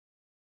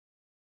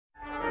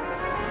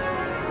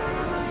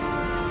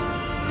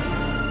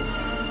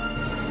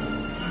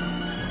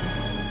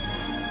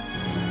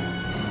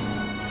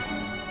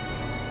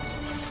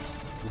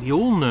We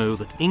all know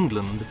that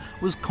England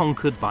was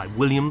conquered by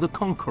William the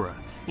Conqueror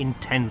in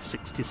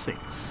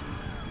 1066.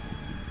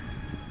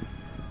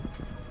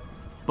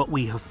 But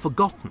we have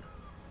forgotten,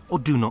 or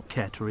do not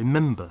care to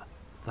remember,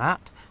 that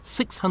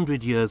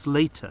 600 years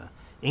later,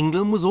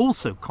 England was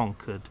also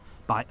conquered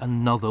by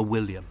another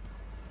William.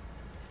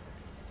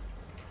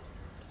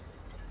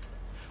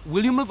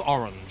 William of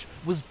Orange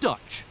was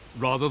Dutch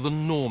rather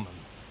than Norman,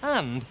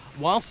 and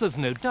whilst there's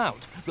no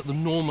doubt that the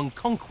Norman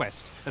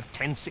conquest of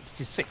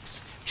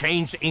 1066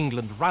 changed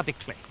England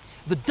radically,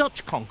 the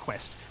Dutch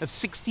conquest of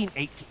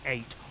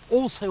 1688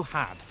 also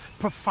had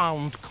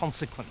profound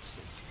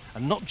consequences,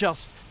 and not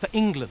just for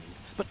England,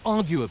 but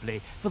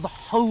arguably for the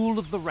whole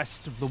of the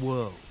rest of the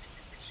world.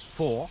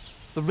 For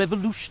the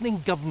revolutionary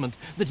government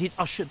that it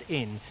ushered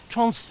in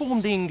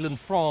transformed England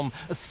from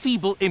a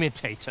feeble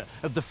imitator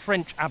of the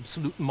French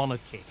absolute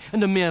monarchy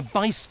and a mere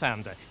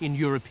bystander in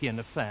European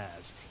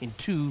affairs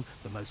into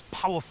the most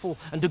powerful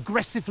and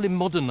aggressively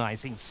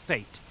modernizing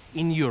state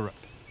in Europe.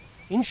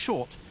 In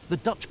short, the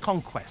Dutch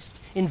conquest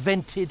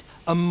invented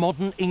a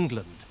modern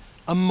England,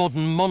 a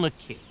modern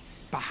monarchy,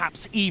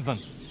 perhaps even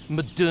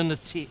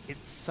modernity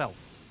itself.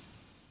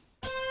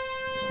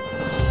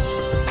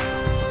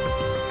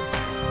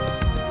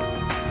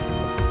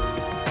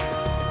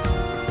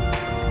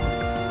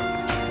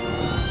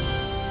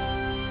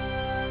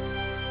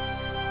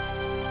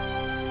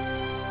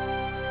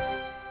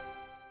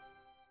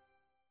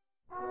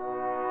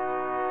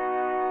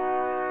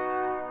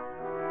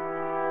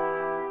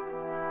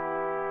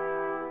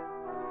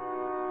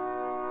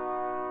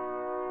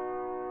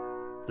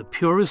 The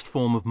purest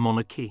form of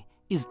monarchy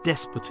is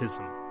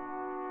despotism,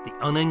 the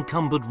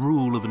unencumbered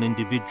rule of an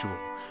individual,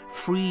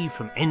 free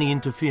from any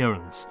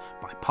interference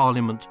by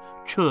parliament,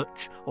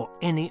 church, or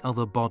any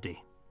other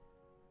body.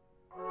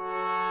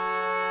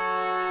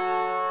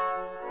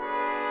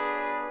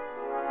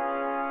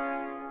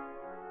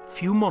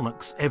 Few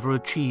monarchs ever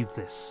achieve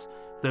this,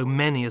 though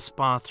many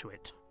aspire to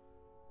it.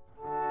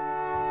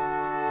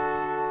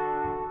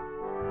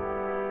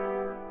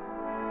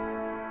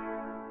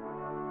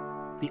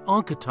 The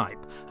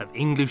archetype of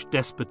English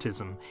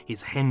despotism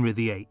is Henry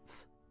VIII.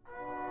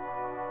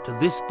 To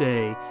this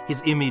day,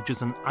 his image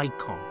is an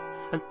icon,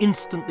 an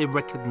instantly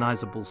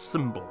recognizable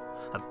symbol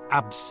of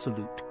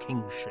absolute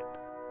kingship.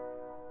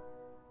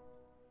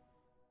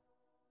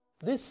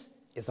 This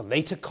is a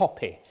later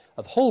copy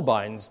of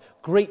Holbein's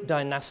great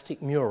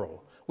dynastic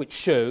mural, which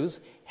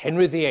shows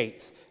Henry VIII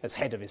as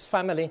head of his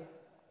family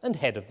and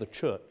head of the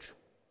church.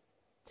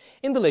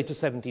 In the later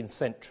 17th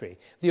century,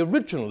 the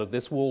original of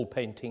this wall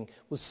painting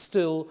was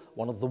still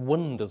one of the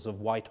wonders of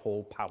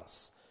Whitehall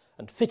Palace,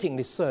 and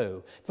fittingly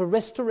so, for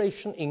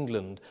Restoration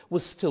England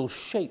was still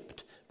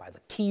shaped by the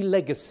key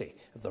legacy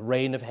of the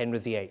reign of Henry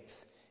VIII,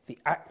 the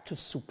Act of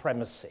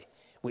Supremacy,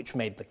 which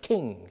made the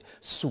king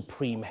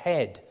supreme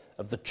head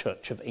of the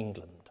Church of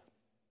England.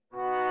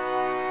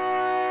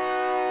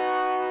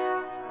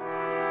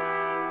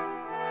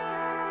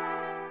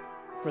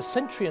 For a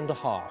century and a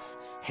half,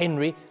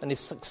 Henry and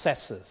his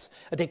successors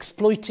had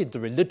exploited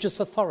the religious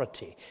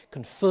authority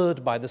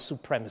conferred by the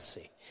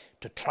supremacy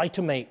to try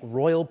to make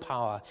royal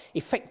power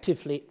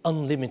effectively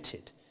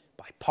unlimited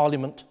by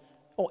Parliament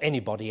or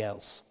anybody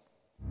else.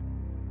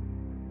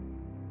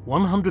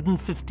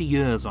 150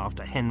 years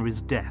after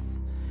Henry's death,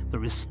 the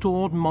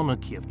restored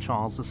monarchy of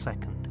Charles II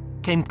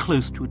came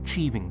close to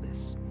achieving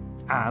this,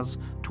 as,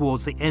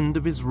 towards the end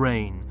of his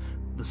reign,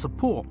 the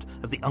support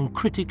of the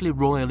uncritically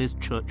royalist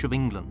Church of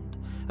England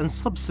and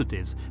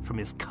subsidies from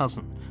his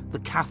cousin, the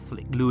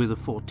Catholic Louis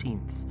XIV,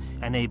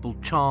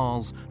 enabled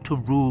Charles to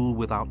rule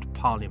without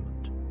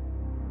Parliament.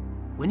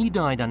 When he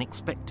died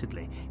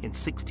unexpectedly in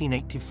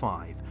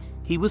 1685,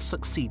 he was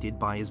succeeded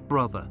by his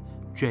brother,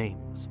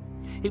 James.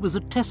 It was a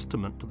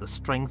testament to the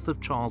strength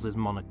of Charles's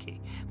monarchy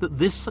that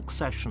this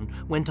succession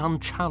went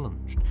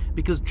unchallenged,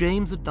 because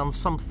James had done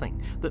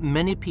something that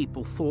many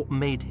people thought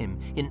made him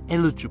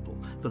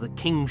ineligible for the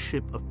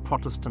kingship of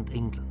Protestant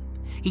England.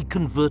 He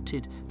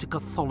converted to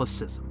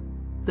Catholicism.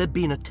 There'd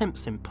been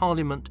attempts in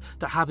Parliament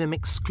to have him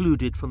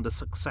excluded from the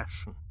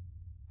succession.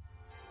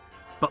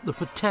 But the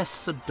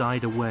protests had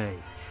died away.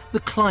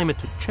 The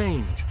climate had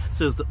changed,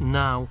 so that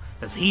now,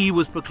 as he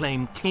was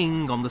proclaimed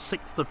king on the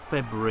 6th of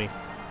February,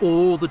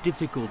 all the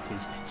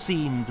difficulties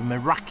seemed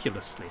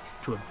miraculously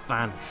to have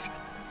vanished.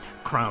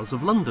 Crowds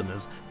of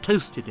Londoners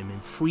toasted him in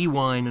free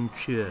wine and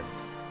cheered.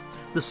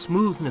 The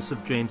smoothness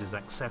of James's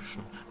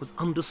accession was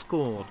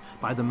underscored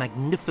by the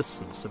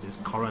magnificence of his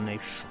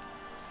coronation.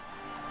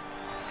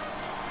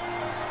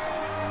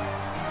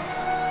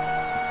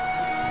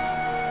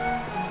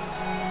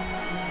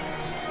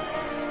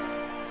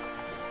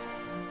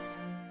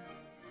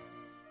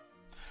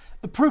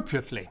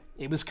 Appropriately,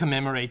 it was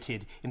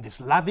commemorated in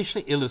this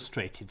lavishly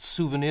illustrated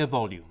souvenir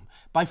volume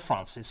by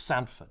Francis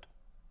Sandford.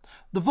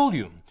 The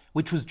volume,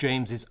 which was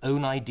James's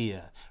own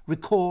idea,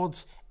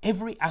 records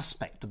every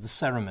aspect of the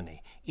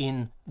ceremony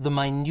in the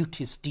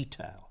minutest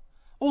detail.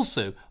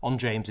 Also, on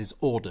James's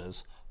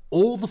orders,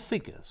 all the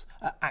figures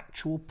are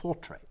actual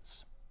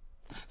portraits.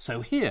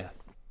 So here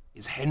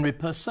is Henry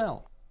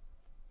Purcell.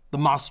 the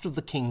master of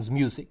the king's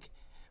music,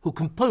 who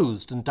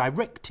composed and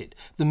directed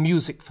the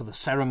music for the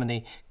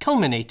ceremony,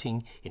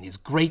 culminating in his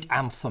great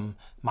anthem,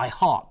 "My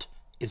Heart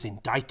is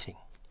Inditing."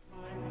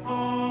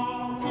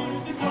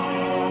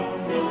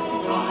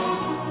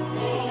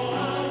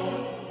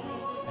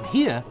 And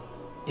here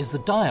is the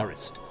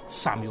diarist,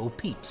 Samuel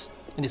Pepys.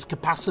 In his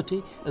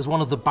capacity as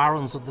one of the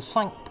barons of the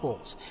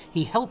Cinque-Ports,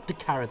 he helped to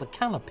carry the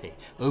canopy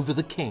over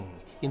the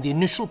king in the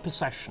initial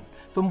procession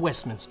from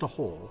Westminster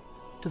Hall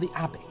to the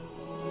Abbey.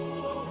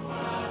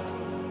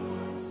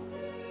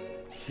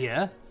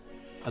 Here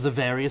are the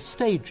various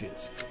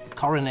stages. The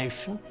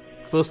coronation,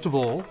 first of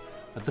all,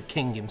 of the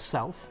king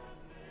himself,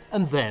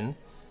 and then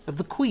of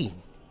the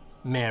Queen,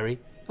 Mary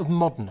of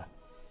Modena.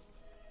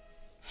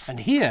 And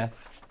here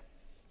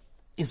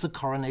is the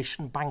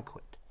coronation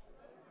banquet.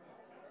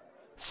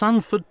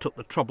 Sandford took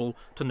the trouble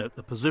to note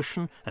the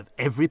position of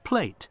every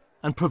plate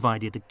and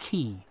provided a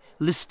key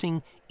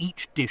listing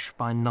each dish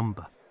by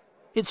number.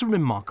 It's a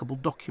remarkable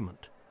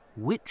document,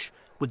 which,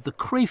 with the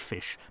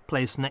crayfish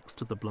placed next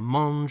to the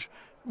blancmange,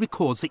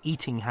 records the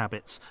eating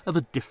habits of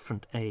a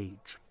different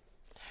age.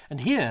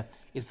 And here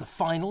is the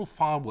final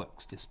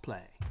fireworks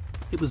display.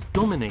 It was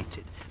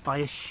dominated by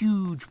a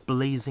huge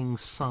blazing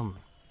sun.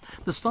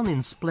 The sun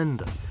in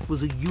splendour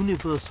was a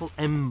universal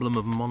emblem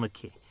of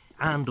monarchy,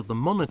 and of the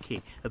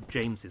monarchy of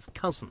James's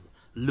cousin,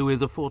 Louis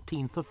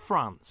XIV of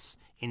France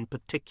in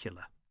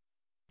particular.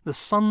 The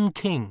Sun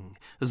King,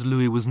 as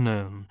Louis was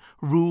known,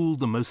 ruled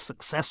the most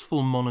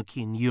successful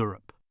monarchy in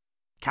Europe.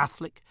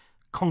 Catholic,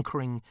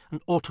 conquering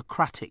and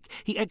autocratic,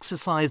 he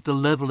exercised a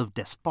level of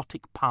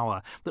despotic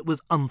power that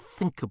was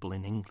unthinkable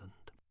in England.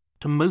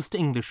 To most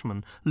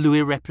Englishmen,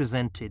 Louis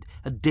represented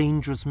a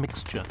dangerous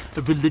mixture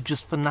of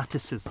religious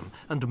fanaticism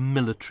and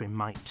military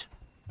might.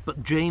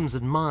 But James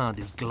admired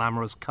his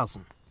glamorous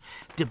cousin.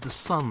 Did the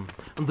sun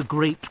and the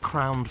great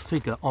crowned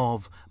figure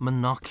of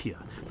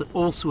Monarquia that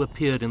also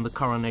appeared in the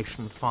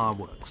coronation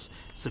fireworks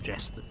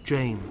suggest that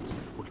James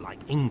would like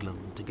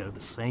England to go the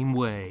same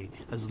way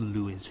as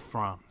Louis's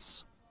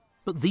France?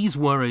 But these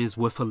worries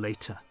were for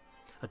later.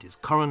 At his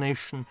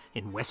coronation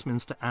in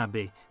Westminster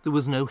Abbey, there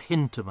was no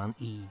hint of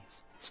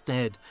unease.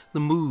 Instead, the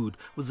mood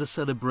was a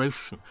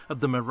celebration of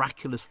the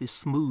miraculously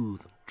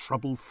smooth and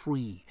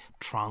trouble-free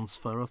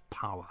transfer of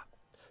power.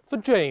 For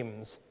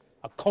James,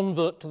 a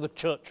convert to the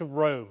Church of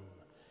Rome,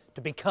 to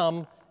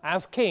become,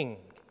 as king,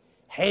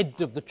 head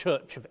of the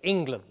Church of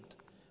England,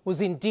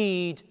 was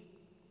indeed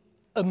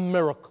a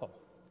miracle.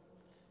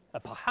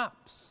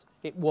 Perhaps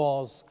it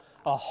was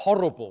a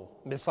horrible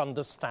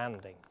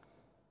misunderstanding.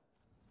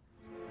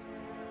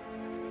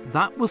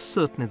 That was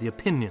certainly the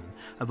opinion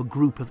of a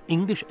group of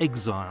English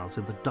exiles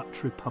in the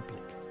Dutch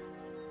Republic.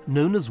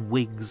 Known as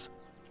Whigs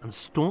and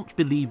staunch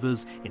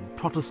believers in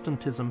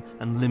Protestantism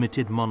and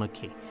limited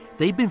monarchy,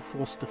 they'd been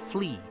forced to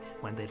flee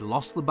when they'd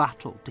lost the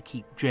battle to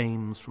keep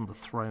James from the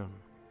throne.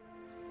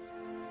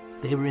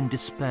 They were in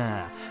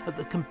despair at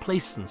the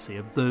complacency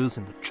of those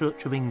in the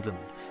Church of England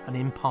and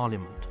in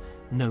Parliament,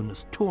 known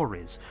as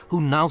Tories, who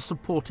now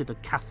supported a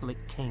Catholic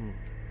king.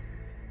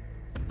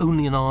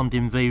 Only an armed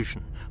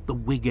invasion, the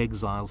Whig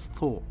exiles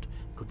thought,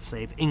 could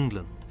save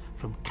England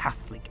from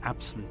Catholic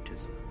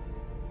absolutism.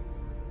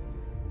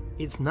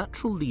 Its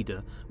natural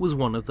leader was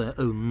one of their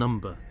own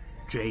number,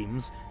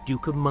 James,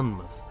 Duke of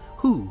Monmouth,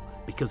 who,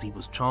 because he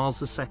was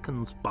Charles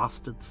II's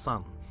bastard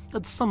son,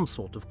 had some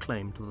sort of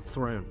claim to the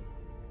throne.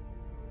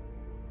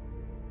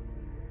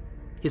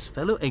 His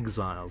fellow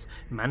exiles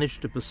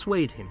managed to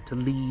persuade him to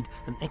lead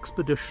an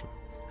expedition,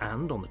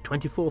 and on the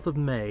 24th of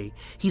May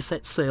he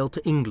set sail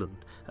to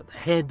England at the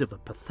head of a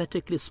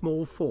pathetically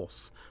small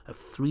force of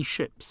 3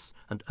 ships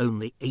and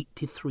only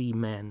 83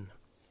 men.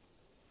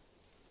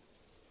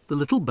 The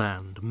little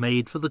band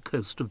made for the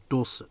coast of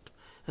Dorset,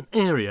 an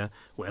area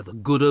where the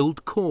good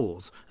old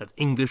cause of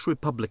English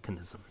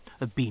republicanism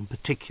had been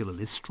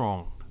particularly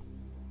strong.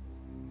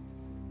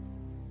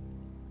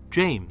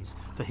 James,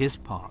 for his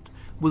part,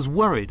 was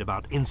worried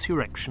about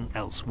insurrection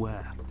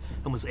elsewhere,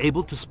 and was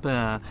able to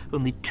spare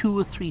only 2,000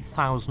 or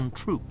 3,000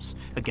 troops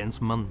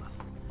against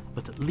Monmouth.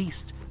 But at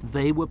least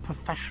they were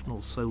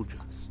professional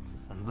soldiers,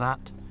 and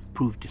that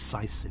proved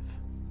decisive.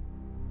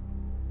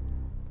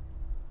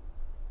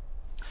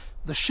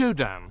 The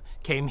showdown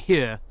came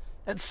here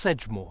at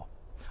Sedgemoor.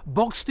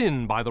 Boxed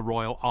in by the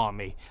Royal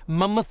Army,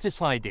 Monmouth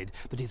decided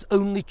that his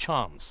only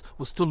chance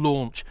was to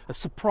launch a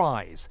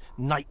surprise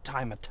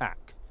nighttime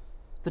attack.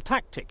 The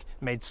tactic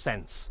made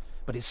sense,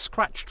 but his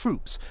scratch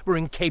troops were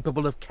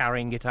incapable of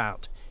carrying it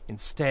out.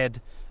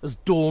 Instead, as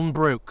dawn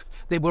broke,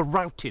 they were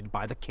routed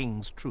by the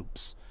king's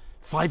troops.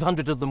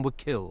 500 of them were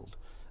killed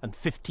and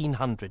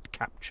 1,500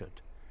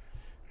 captured.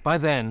 By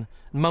then,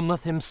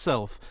 Monmouth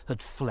himself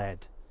had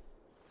fled.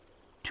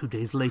 2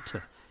 days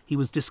later, he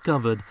was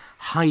discovered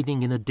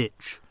hiding in a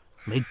ditch,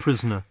 made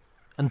prisoner,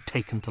 and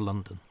taken to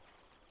London.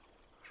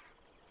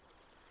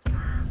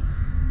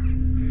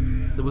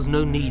 There was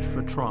no need for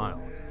a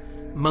trial.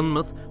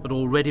 Monmouth had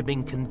already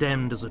been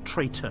condemned as a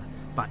traitor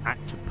by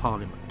Act of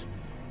Parliament.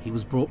 He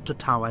was brought to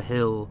Tower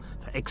Hill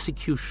for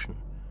execution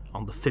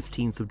on the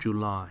 15th of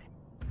July.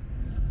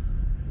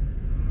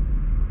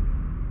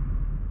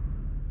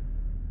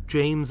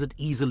 James had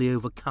easily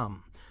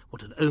overcome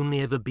what had only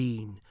ever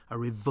been a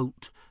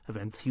revolt of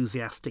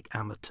enthusiastic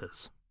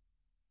amateurs.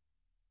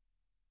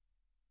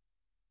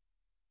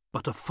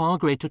 But a far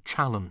greater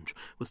challenge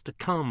was to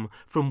come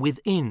from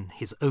within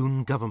his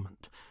own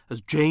government, as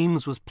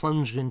James was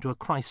plunged into a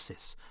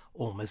crisis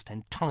almost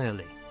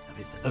entirely of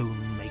his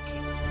own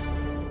making.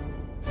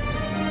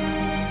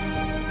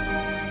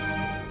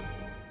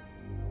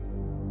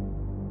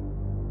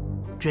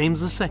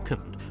 James II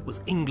was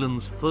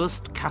England's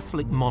first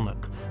Catholic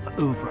monarch for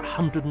over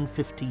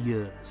 150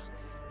 years.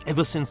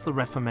 Ever since the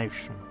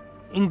Reformation,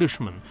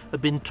 Englishmen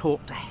had been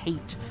taught to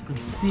hate and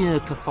fear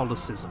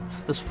Catholicism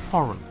as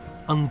foreign,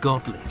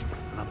 ungodly,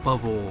 and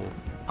above all,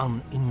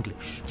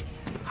 un-English.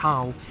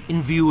 How,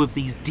 in view of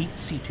these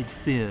deep-seated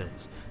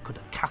fears, could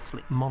a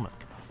Catholic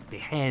monarch be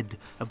head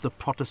of the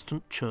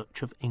Protestant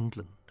Church of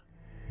England?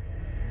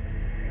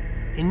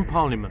 In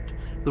Parliament,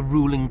 the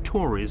ruling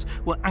Tories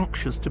were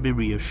anxious to be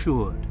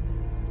reassured.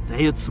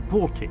 They had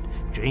supported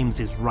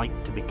James's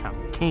right to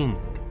become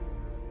king.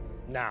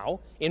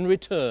 Now, in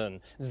return,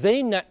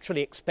 they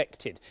naturally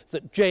expected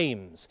that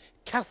James,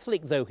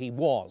 Catholic though he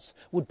was,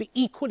 would be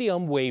equally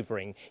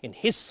unwavering in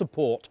his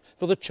support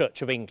for the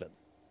Church of England.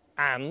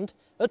 And,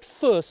 at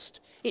first,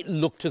 it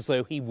looked as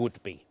though he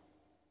would be.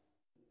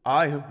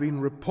 I have been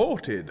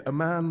reported a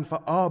man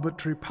for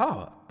arbitrary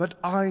power, but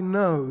I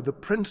know the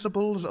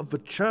principles of the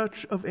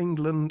Church of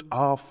England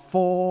are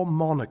for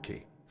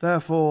monarchy.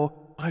 Therefore,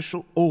 I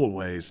shall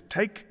always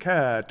take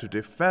care to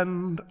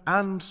defend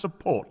and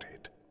support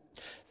it.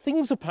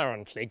 Things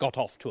apparently got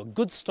off to a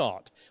good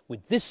start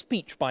with this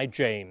speech by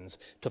James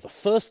to the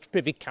first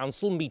Privy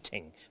Council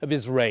meeting of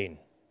his reign.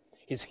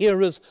 His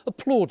hearers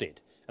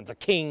applauded, and the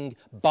king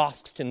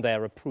basked in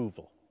their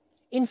approval.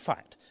 In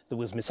fact, there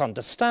was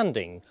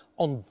misunderstanding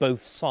on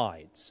both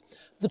sides.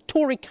 The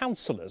Tory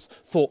councillors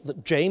thought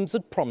that James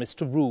had promised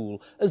to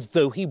rule as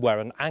though he were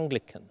an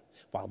Anglican,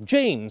 while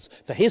James,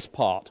 for his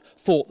part,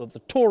 thought that the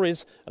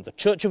Tories and the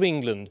Church of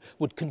England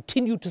would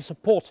continue to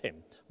support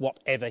him,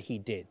 whatever he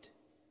did.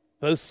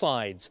 Both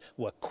sides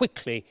were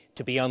quickly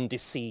to be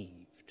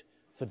undeceived,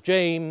 for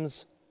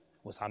James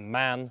was a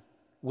man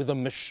with a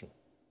mission.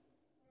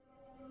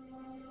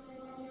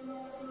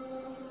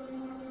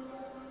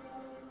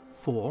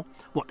 For,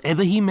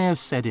 whatever he may have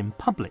said in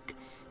public,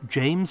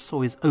 James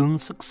saw his own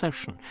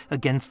succession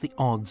against the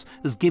odds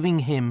as giving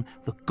him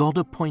the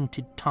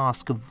God-appointed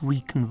task of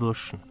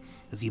reconversion,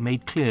 as he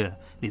made clear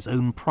in his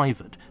own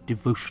private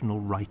devotional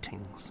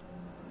writings.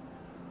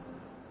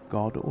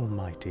 God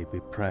Almighty be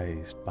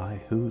praised, by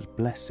whose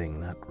blessing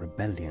that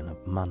rebellion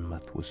of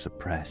Monmouth was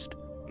suppressed.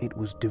 It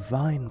was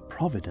divine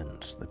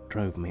providence that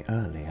drove me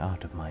early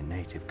out of my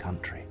native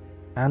country,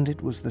 and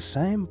it was the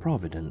same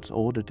providence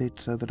ordered it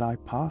so that I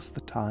passed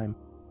the time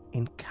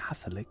in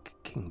Catholic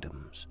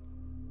kingdoms.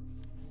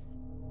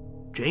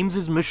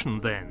 James's mission,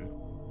 then,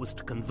 was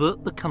to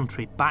convert the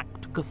country back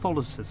to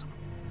Catholicism.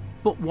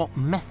 But what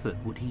method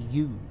would he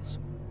use?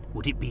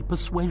 Would it be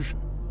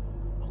persuasion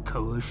or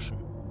coercion?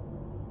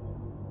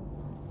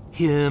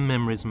 Here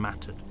memories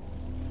mattered.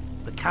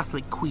 The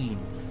Catholic Queen,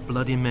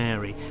 Bloody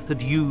Mary,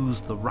 had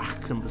used the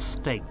rack and the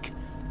stake,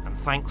 and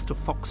thanks to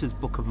Fox's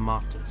Book of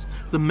Martyrs,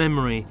 the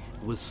memory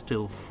was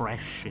still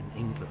fresh in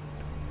England.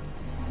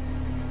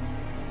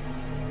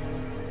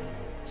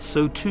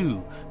 So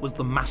too was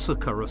the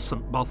massacre of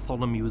St.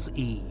 Bartholomew's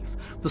Eve,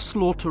 the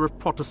slaughter of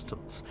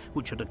Protestants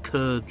which had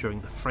occurred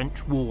during the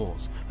French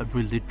Wars of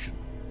Religion.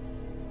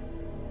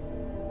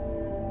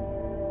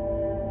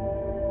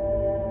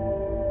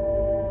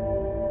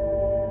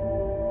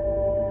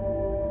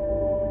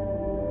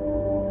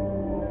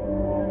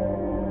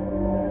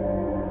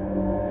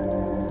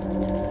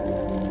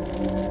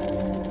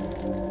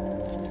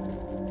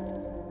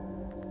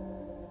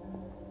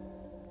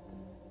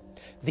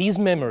 These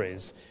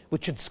memories,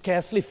 which had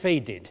scarcely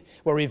faded,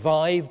 were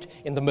revived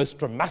in the most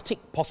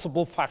dramatic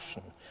possible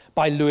fashion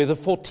by Louis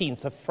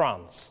XIV of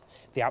France,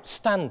 the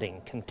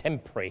outstanding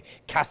contemporary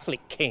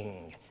Catholic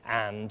king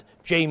and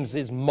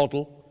James's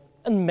model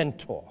and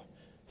mentor.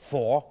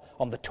 For,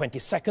 on the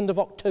 22nd of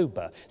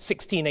October,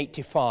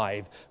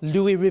 1685,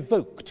 Louis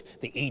revoked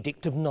the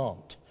Edict of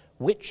Nantes,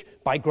 which,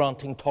 by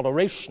granting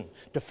toleration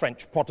to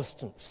French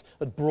Protestants,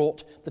 had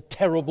brought the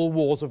terrible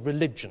wars of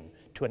religion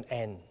to an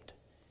end.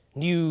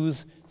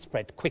 News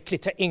spread quickly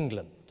to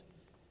England,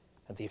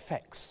 and the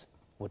effects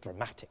were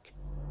dramatic.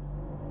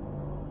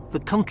 The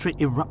country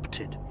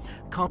erupted.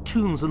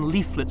 Cartoons and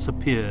leaflets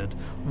appeared,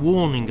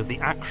 warning of the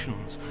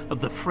actions of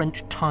the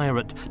French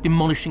tyrant,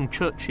 demolishing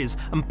churches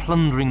and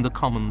plundering the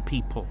common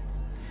people.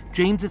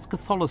 James's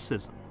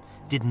Catholicism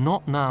did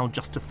not now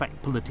just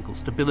affect political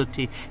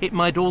stability, it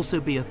might also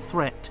be a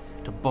threat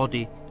to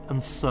body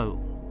and soul.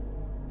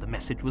 The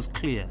message was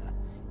clear: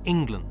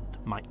 England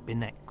might be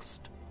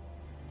next.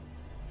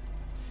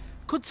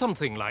 Could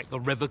something like the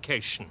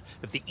revocation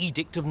of the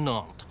Edict of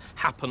Nantes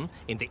happen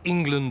in the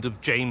England of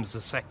James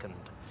II?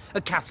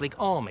 A Catholic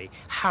army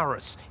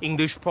harass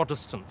English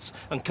Protestants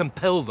and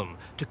compel them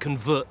to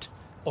convert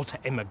or to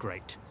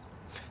emigrate?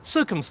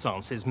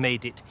 Circumstances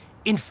made it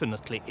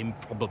infinitely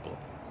improbable.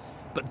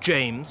 But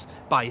James,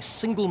 by his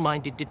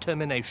single-minded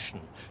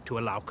determination to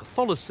allow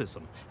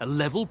Catholicism a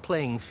level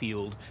playing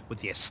field with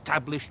the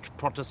established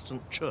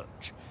Protestant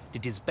Church,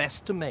 did his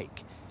best to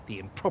make the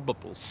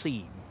improbable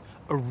seem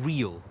a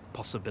real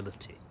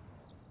possibility.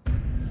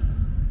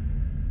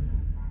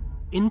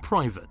 In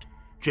private,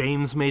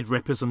 James made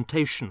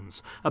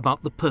representations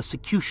about the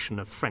persecution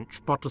of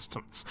French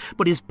Protestants,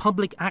 but his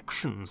public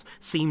actions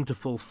seemed to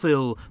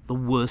fulfill the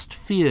worst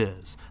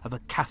fears of a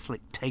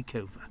Catholic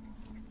takeover.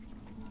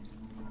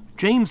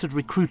 James had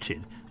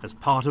recruited, as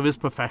part of his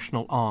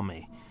professional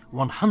army,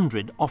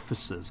 100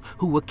 officers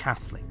who were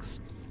Catholics.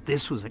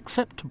 This was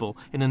acceptable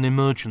in an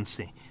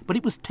emergency, but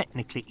it was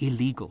technically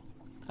illegal.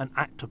 An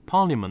Act of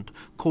Parliament,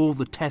 called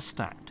the Test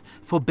Act,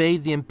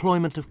 forbade the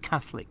employment of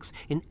Catholics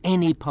in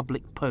any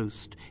public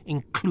post,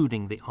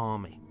 including the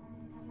army.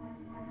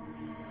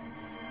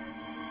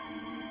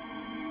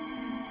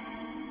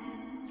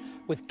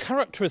 With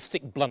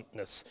characteristic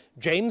bluntness,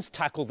 James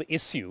tackled the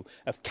issue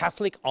of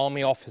Catholic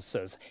army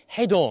officers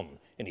head-on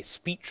in his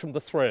speech from the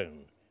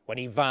throne, when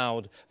he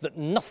vowed that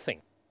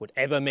nothing would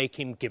ever make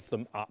him give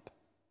them up.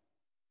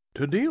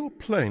 To deal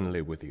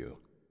plainly with you,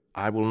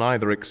 I will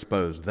neither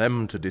expose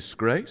them to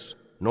disgrace,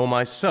 nor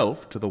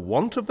myself to the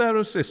want of their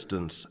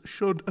assistance,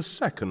 should a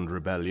second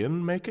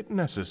rebellion make it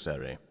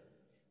necessary.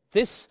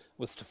 This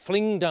was to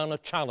fling down a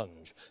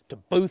challenge to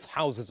both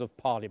Houses of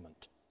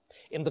Parliament.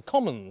 In the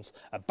Commons,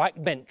 a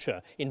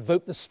backbencher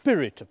invoked the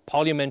spirit of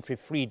parliamentary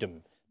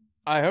freedom.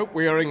 I hope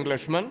we are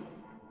Englishmen,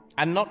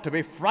 and not to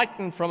be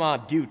frightened from our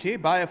duty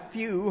by a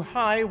few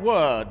high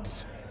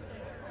words.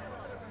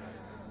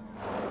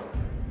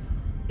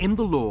 In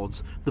the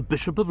Lords, the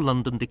Bishop of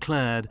London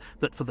declared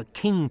that for the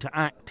King to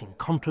act in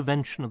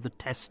contravention of the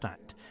Test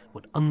Act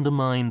would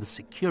undermine the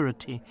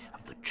security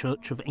of the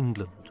Church of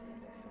England.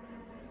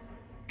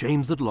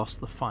 James had lost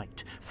the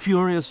fight.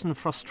 Furious and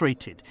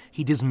frustrated,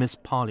 he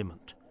dismissed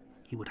Parliament.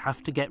 He would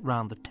have to get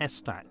round the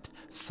Test Act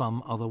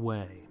some other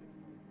way.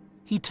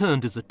 He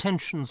turned his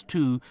attentions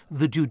to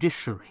the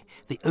judiciary,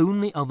 the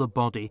only other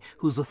body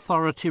whose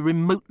authority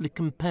remotely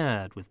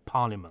compared with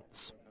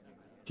Parliament's.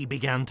 He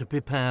began to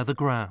prepare the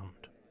ground.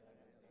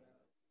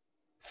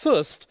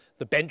 First,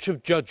 the bench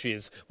of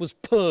judges was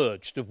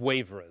purged of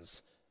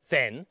waverers.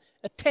 Then,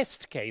 a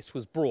test case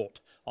was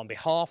brought on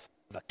behalf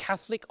of a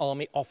Catholic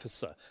army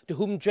officer to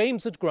whom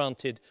James had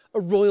granted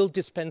a royal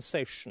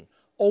dispensation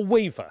or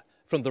waiver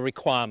from the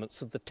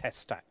requirements of the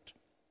Test Act.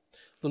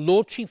 The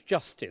Lord Chief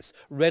Justice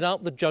read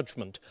out the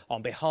judgment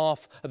on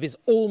behalf of his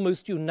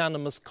almost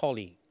unanimous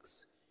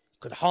colleagues.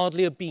 It could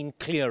hardly have been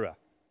clearer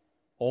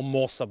or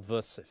more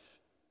subversive.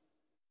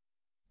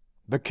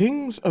 The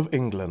kings of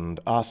England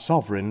are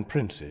sovereign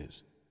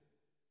princes.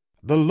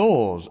 The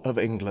laws of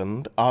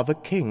England are the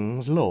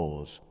king's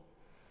laws.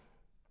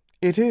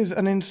 It is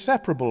an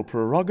inseparable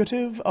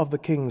prerogative of the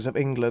kings of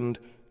England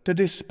to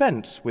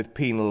dispense with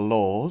penal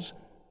laws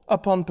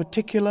upon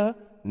particular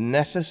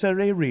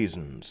necessary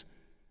reasons,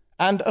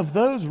 and of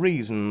those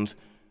reasons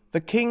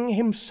the king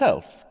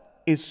himself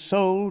is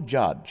sole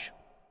judge.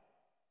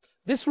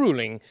 This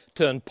ruling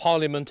turned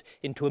Parliament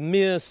into a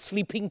mere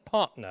sleeping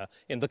partner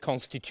in the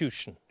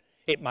Constitution.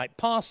 It might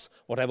pass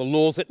whatever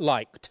laws it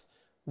liked.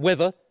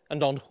 Whether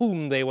and on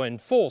whom they were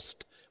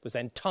enforced was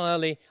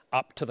entirely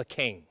up to the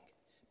king.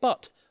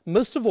 But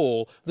most of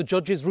all, the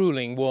judge's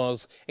ruling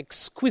was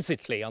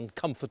exquisitely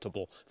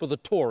uncomfortable for the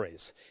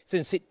Tories,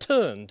 since it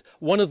turned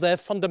one of their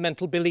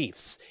fundamental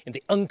beliefs in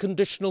the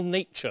unconditional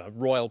nature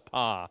of royal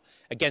power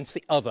against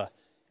the other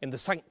in the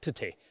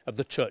sanctity of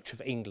the Church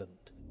of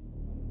England.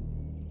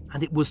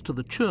 And it was to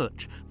the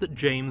Church that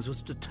James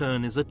was to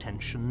turn his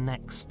attention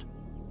next.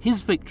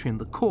 His victory in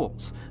the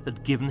courts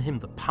had given him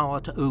the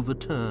power to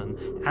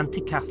overturn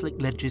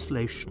anti-Catholic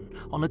legislation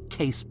on a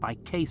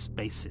case-by-case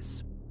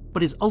basis.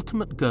 But his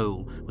ultimate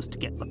goal was to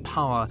get the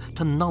power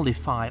to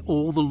nullify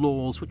all the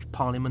laws which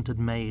Parliament had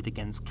made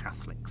against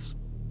Catholics.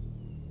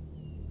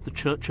 The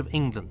Church of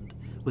England,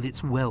 with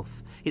its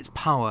wealth, its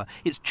power,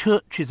 its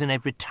churches in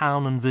every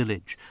town and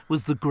village,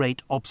 was the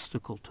great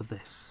obstacle to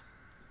this.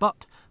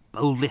 But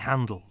boldly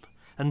handled,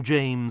 and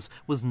James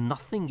was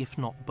nothing if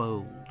not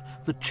bold,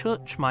 the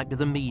Church might be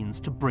the means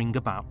to bring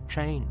about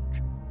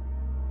change.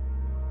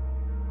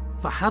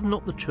 For had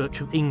not the Church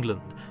of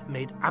England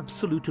made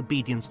absolute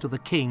obedience to the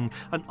king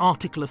an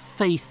article of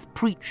faith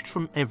preached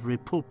from every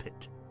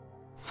pulpit?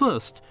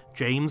 First,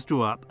 James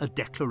drew up a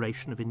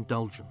Declaration of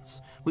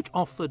Indulgence, which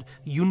offered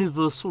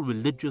universal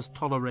religious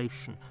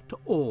toleration to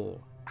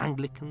all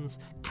Anglicans,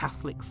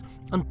 Catholics,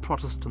 and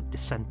Protestant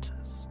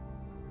dissenters.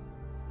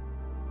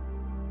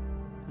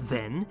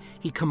 Then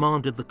he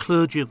commanded the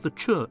clergy of the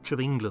Church of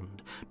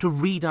England to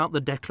read out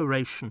the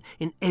declaration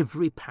in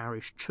every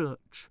parish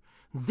church.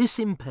 This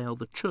impaled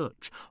the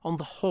Church on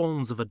the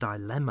horns of a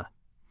dilemma.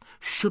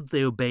 Should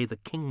they obey the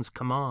king's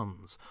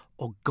commands,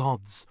 or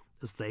God's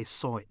as they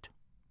saw it?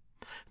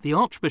 The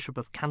Archbishop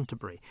of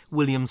Canterbury,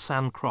 William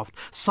Sancroft,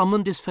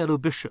 summoned his fellow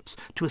bishops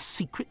to a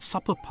secret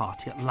supper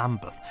party at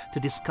Lambeth to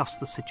discuss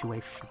the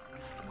situation.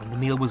 When the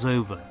meal was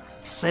over,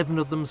 7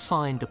 of them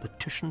signed a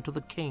petition to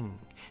the king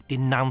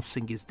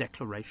denouncing his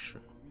declaration.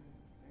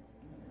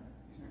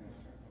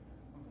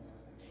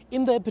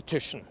 In their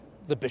petition,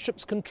 the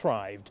bishops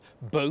contrived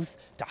both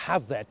to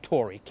have their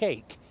Tory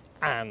cake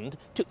and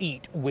to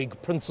eat Whig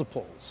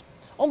principles.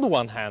 On the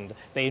one hand,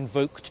 they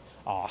invoked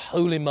our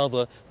Holy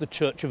Mother, the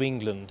Church of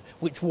England,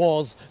 which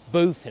was,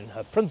 both in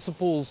her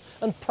principles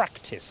and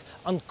practice,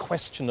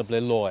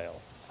 unquestionably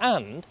loyal.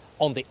 And,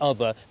 on the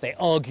other, they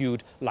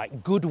argued,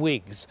 like good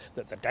Whigs,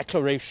 that the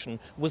Declaration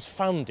was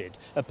founded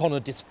upon a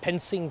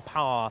dispensing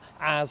power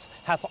as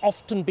hath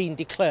often been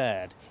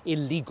declared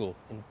illegal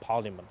in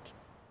Parliament.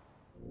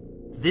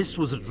 This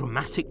was a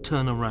dramatic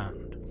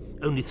turnaround.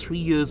 Only 3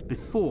 years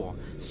before,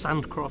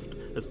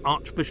 Sandcroft, as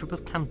Archbishop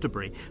of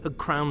Canterbury, had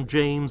crowned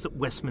James at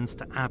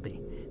Westminster Abbey.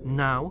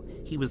 Now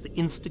he was the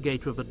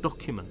instigator of a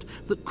document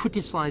that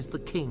criticised the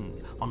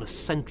king on a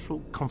central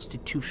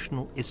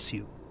constitutional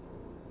issue.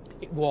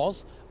 It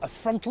was a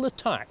frontal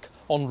attack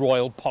on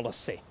royal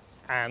policy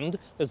and,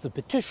 as the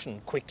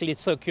petition quickly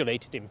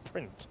circulated in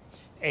print,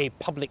 a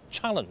public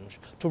challenge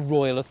to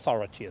royal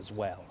authority as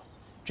well.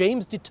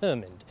 James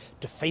determined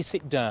to face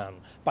it down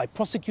by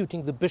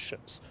prosecuting the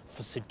bishops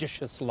for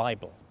seditious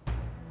libel.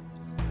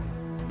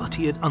 But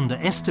he had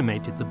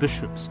underestimated the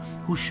bishops,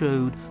 who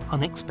showed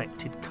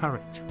unexpected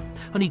courage,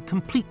 and he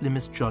completely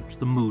misjudged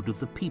the mood of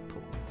the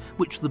people,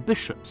 which the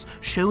bishops,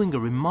 showing a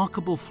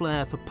remarkable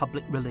flair for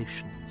public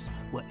relations,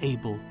 were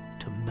able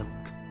to milk.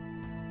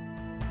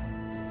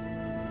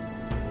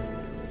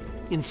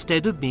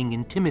 Instead of being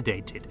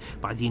intimidated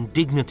by the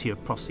indignity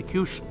of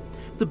prosecution,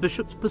 the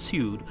bishops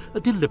pursued a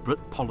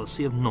deliberate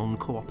policy of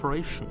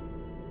non-cooperation.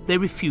 They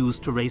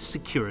refused to raise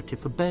security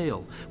for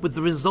bail, with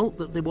the result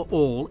that they were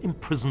all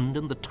imprisoned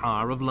in the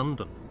Tower of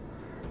London.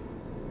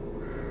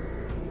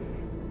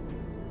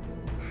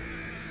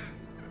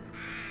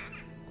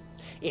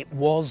 It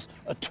was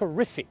a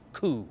terrific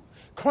coup.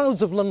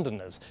 Crowds of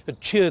Londoners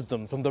had cheered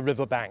them from the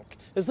river bank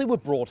as they were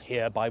brought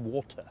here by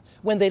water.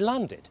 When they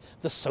landed,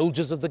 the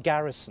soldiers of the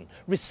garrison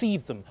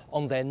received them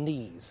on their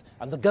knees,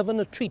 and the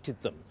governor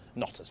treated them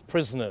not as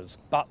prisoners,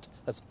 but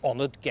as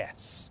honoured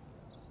guests.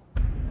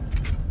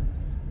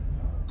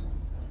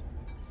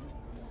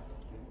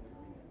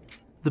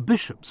 The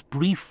bishops'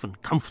 brief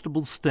and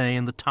comfortable stay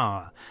in the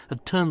Tower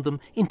had turned them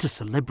into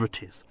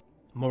celebrities.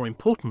 More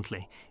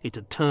importantly, it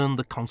had turned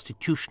the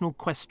constitutional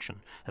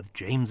question of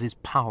James's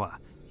power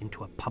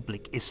into a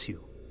public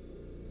issue.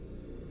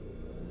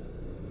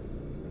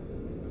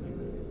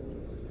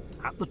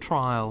 At the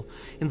trial,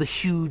 in the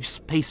huge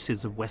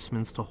spaces of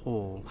Westminster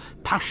Hall,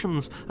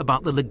 passions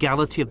about the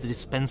legality of the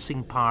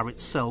dispensing power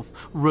itself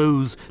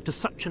rose to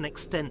such an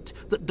extent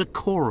that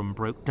decorum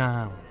broke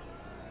down.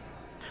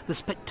 The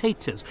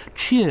spectators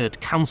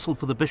cheered counsel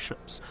for the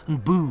bishops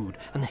and booed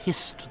and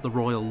hissed the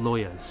royal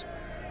lawyers.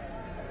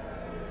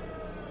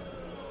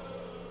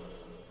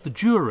 The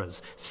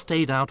jurors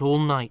stayed out all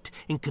night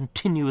in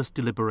continuous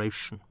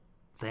deliberation.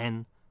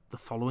 Then, the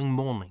following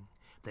morning,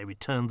 they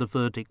returned the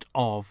verdict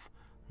of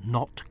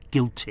not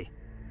guilty.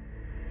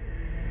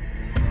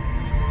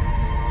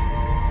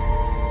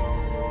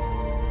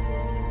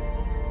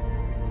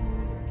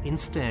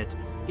 Instead,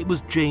 it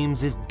was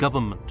James's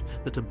government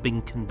that had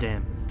been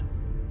condemned.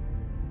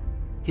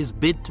 His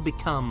bid to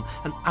become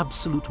an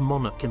absolute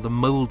monarch in the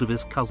mould of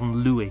his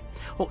cousin Louis,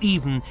 or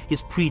even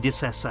his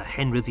predecessor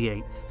Henry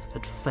VIII,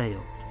 had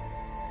failed.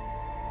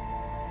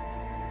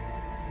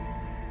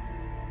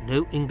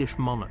 No English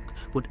monarch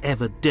would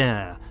ever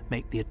dare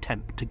make the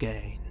attempt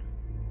again.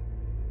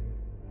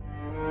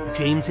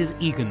 James's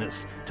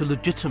eagerness to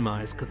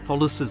legitimise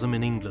Catholicism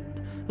in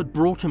England had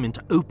brought him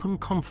into open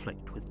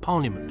conflict with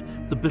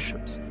Parliament, the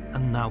bishops,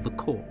 and now the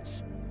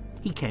courts.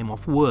 He came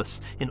off worse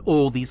in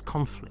all these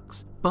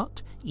conflicts,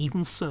 but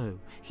even so,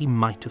 he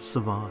might have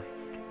survived.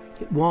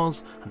 It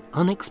was an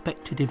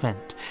unexpected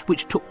event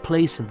which took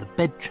place in the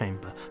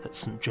bedchamber at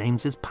St.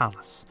 James's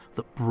Palace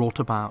that brought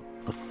about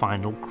the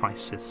final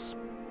crisis.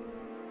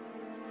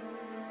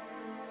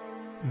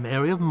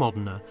 Mary of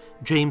Modena,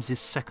 James's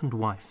second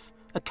wife,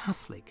 a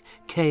Catholic,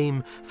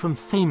 came from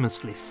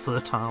famously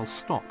fertile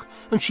stock,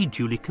 and she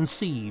duly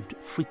conceived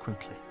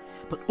frequently,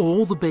 but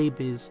all the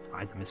babies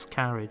either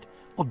miscarried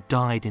or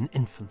died in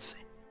infancy.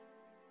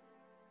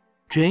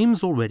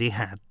 James already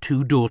had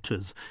 2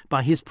 daughters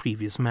by his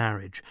previous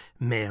marriage,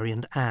 Mary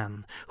and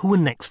Anne, who were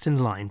next in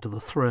line to the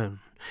throne.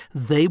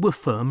 They were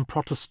firm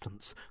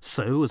Protestants,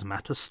 so, as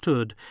matters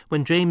stood,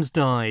 when James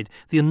died,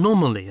 the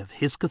anomaly of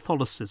his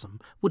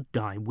Catholicism would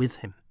die with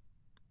him.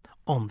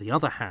 On the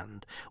other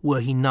hand,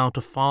 were he now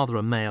to father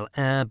a male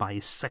heir by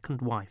his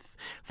second wife,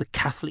 the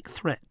Catholic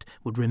threat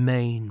would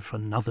remain for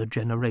another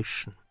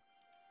generation.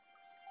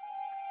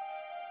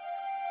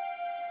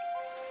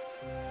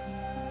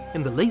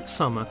 In the late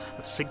summer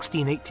of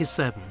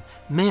 1687,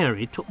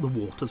 Mary took the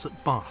waters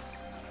at Bath.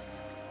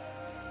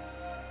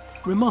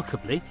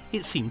 Remarkably,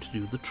 it seemed to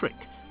do the trick,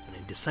 and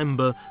in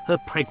December her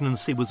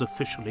pregnancy was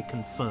officially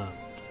confirmed.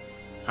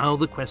 Now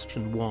the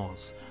question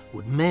was,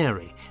 would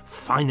Mary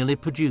finally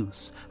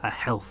produce a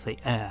healthy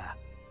heir?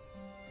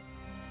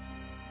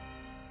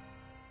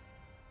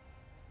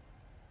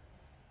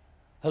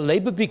 Her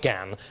labour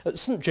began at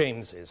St.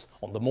 James's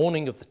on the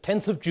morning of the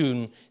 10th of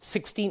June,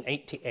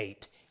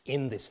 1688,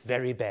 in this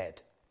very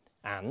bed,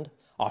 and,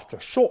 after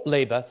a short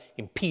labour,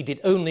 impeded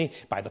only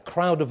by the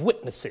crowd of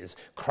witnesses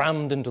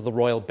crammed into the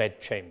royal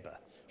bedchamber,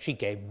 she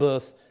gave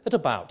birth at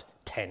about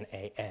 10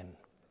 a.m.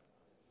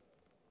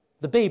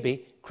 The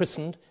baby,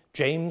 christened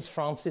James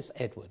Francis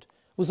Edward,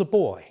 was a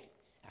boy,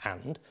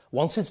 and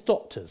once his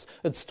doctors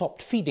had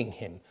stopped feeding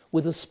him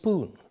with a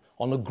spoon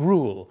on a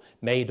gruel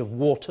made of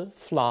water,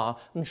 flour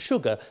and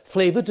sugar,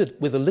 flavoured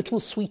with a little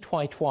sweet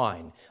white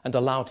wine, and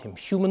allowed him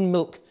human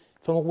milk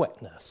from a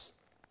wet nurse,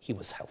 he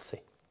was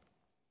healthy.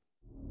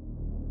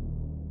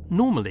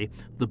 Normally,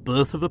 the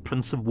birth of a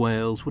Prince of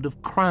Wales would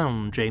have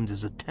crowned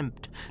James's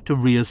attempt to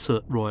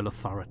reassert royal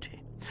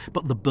authority,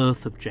 but the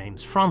birth of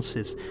James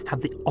Francis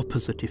had the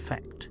opposite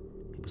effect.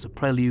 It was a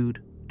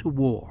prelude to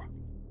war.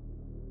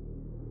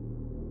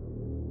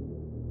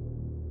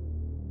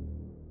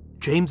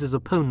 James's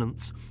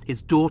opponents,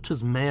 his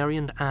daughters Mary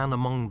and Anne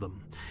among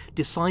them,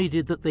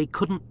 decided that they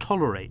couldn't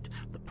tolerate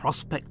the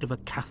prospect of a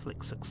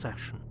Catholic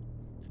succession.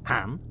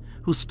 Anne,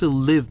 who still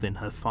lived in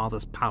her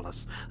father's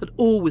palace, had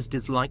always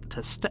disliked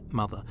her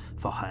stepmother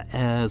for her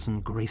airs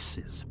and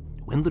graces.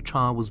 When the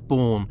child was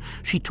born,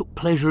 she took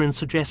pleasure in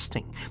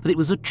suggesting that it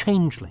was a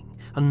changeling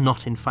and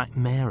not in fact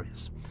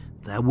Mary's.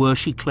 There were,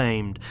 she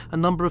claimed, a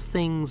number of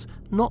things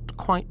not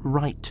quite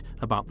right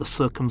about the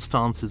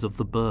circumstances of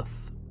the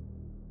birth.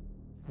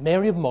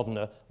 Mary of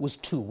Modena was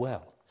too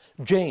well.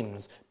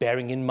 James,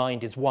 bearing in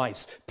mind his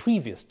wife's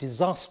previous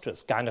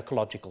disastrous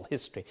gynecological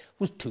history,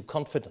 was too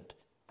confident,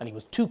 and he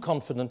was too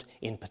confident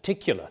in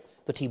particular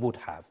that he would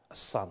have a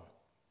son.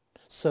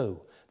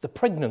 So the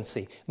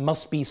pregnancy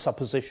must be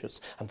supposititious,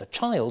 and the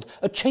child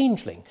a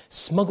changeling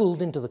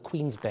smuggled into the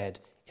Queen's bed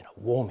in a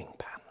warming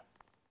pan.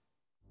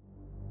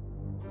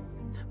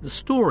 The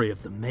story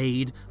of the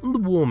maid and the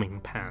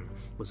warming pan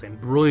was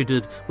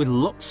embroidered with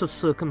lots of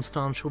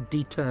circumstantial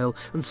detail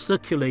and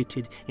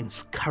circulated in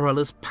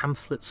scurrilous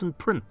pamphlets and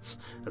prints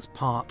as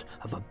part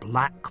of a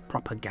black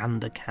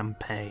propaganda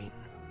campaign.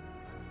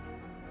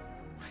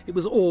 It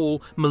was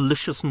all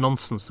malicious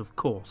nonsense, of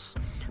course,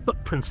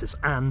 but Princess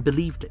Anne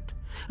believed it,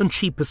 and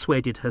she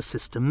persuaded her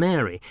sister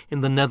Mary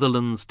in the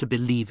Netherlands to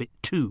believe it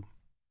too.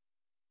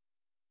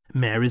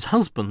 Mary's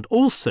husband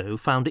also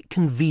found it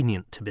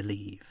convenient to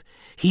believe.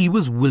 He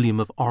was William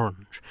of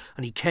Orange,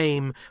 and he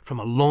came from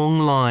a long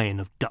line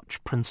of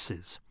Dutch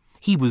princes.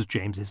 He was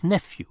James's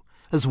nephew,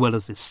 as well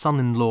as his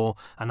son-in-law,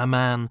 and a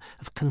man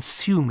of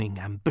consuming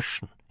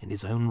ambition in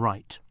his own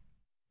right.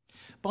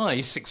 By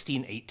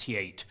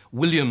 1688,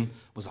 William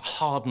was a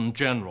hardened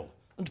general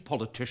and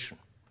politician.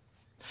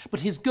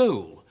 But his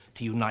goal,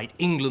 to unite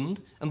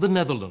England and the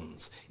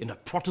Netherlands in a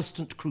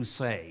Protestant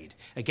crusade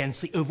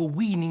against the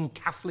overweening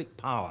Catholic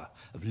power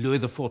of Louis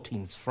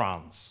XIV's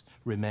France,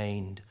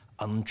 remained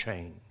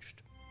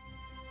unchanged.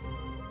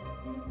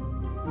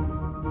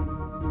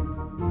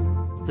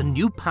 The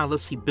new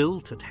palace he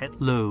built at Het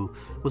Loo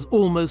was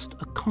almost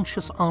a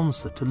conscious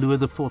answer to Louis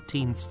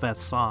XIV's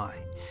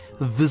Versailles,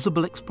 a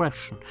visible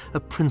expression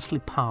of princely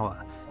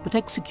power, but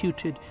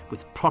executed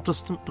with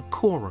Protestant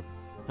decorum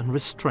and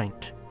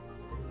restraint.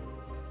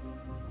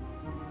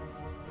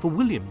 For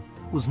William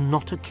was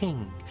not a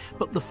king,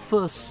 but the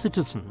first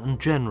citizen and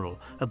general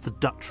of the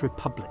Dutch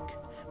Republic,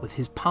 with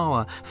his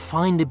power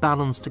finely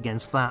balanced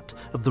against that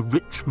of the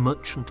rich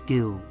merchant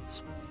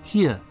guilds.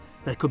 Here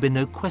there could be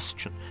no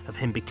question of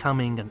him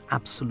becoming an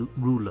absolute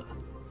ruler,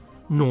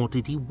 nor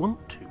did he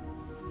want to.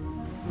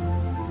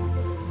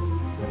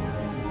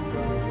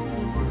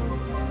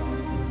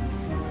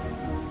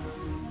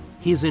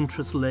 His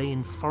interest lay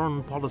in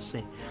foreign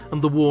policy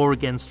and the war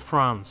against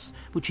France,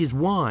 which is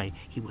why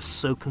he was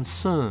so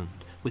concerned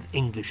with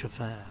English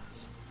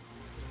affairs.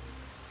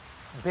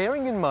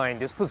 Bearing in mind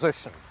his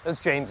position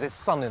as James's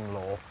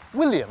son-in-law,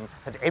 William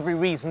had every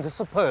reason to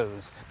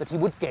suppose that he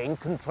would gain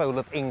control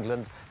of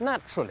England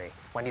naturally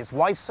when his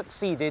wife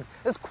succeeded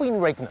as Queen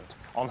Regnant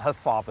on her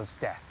father's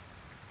death.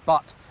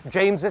 But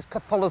James's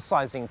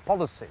Catholicizing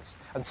policies,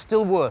 and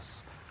still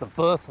worse, the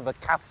birth of a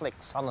Catholic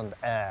son and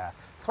heir,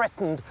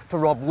 threatened to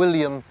rob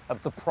William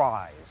of the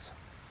prize.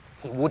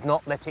 He would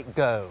not let it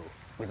go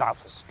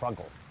without a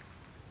struggle.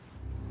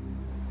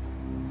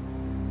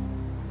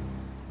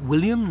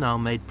 William now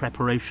made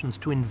preparations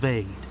to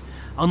invade.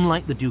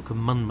 Unlike the Duke of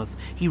Monmouth,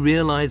 he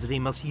realised that he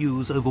must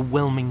use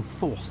overwhelming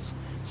force.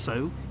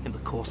 So, in the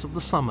course of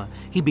the summer,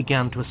 he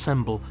began to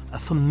assemble a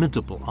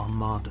formidable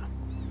armada.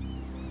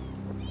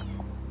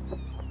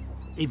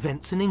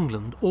 Events in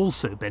England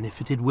also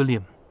benefited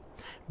William.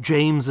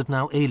 James had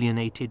now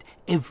alienated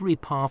every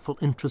powerful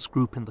interest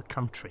group in the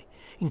country,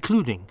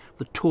 including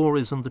the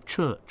Tories and the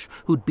Church,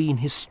 who'd been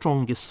his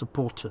strongest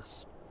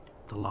supporters.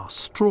 The last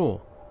straw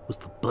was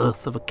the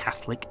birth of a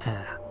Catholic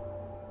heir.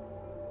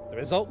 The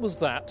result was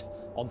that,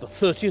 on the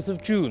 30th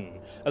of June,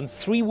 and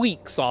 3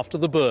 weeks after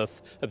the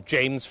birth of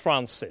James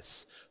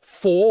Francis,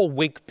 4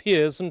 Whig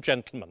peers and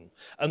gentlemen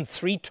and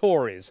 3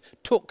 Tories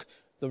took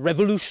the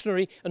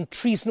revolutionary and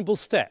treasonable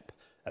step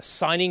of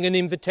signing an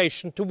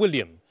invitation to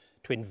William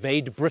to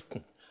invade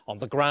Britain on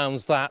the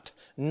grounds that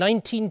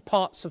 19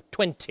 parts of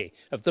 20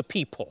 of the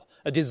people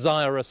are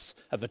desirous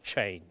of a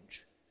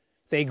change.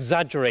 They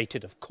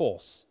exaggerated, of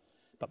course,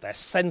 but their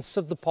sense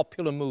of the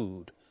popular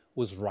mood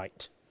was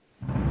right.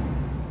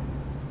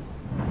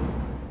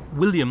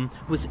 William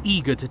was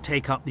eager to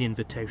take up the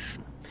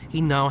invitation. He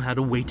now had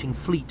a waiting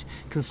fleet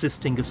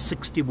consisting of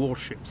 60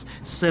 warships,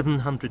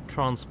 700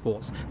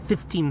 transports,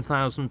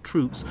 15,000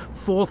 troops,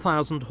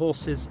 4,000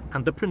 horses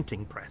and a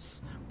printing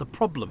press. The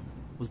problem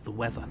was the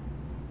weather.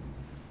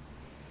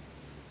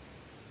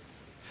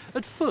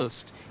 At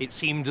first, it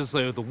seemed as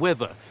though the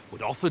weather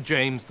would offer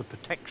James the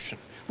protection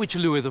which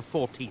Louis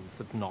XIV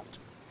had not.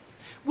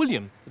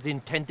 William had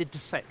intended to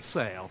set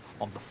sail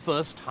on the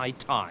first high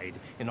tide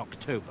in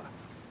October,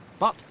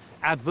 but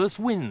adverse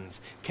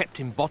winds kept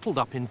him bottled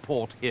up in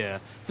port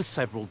here for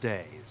several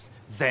days.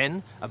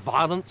 Then a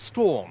violent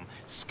storm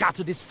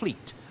scattered his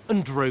fleet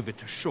and drove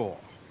it ashore.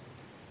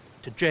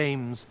 To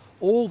James,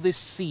 all this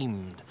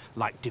seemed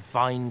like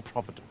divine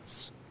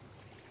providence.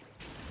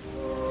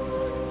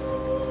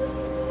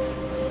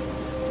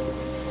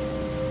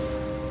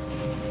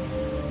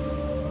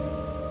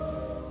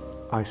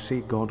 I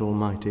see God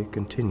Almighty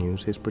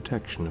continues his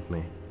protection of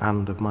me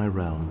and of my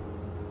realm.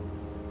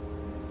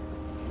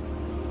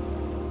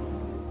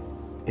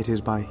 It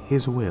is by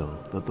his will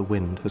that the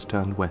wind has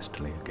turned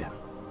westerly again.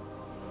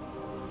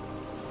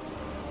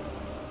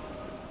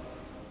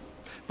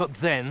 But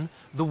then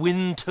the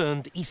wind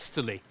turned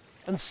easterly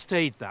and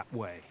stayed that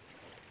way.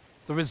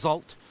 The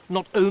result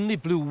not only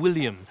blew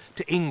William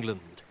to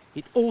England,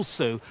 it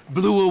also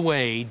blew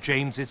away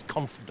James's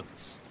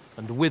confidence,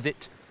 and with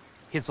it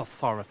his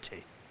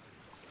authority.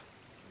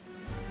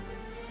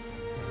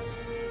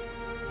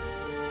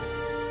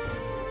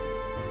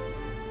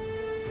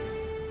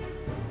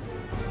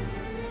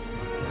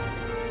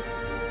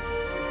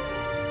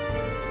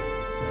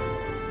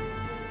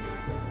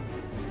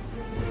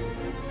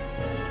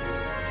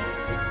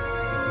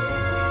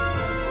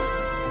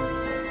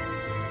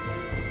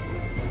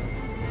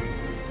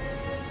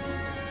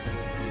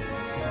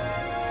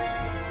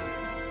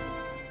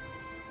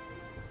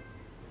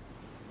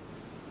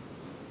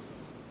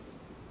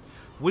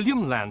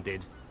 William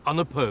landed,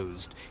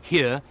 unopposed,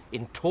 here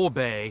in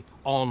Torbay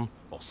on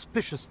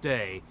auspicious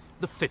day,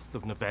 the 5th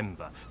of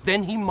November.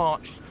 Then he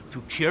marched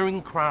through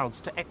cheering crowds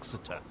to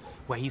Exeter,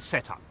 where he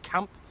set up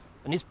camp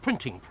and his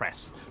printing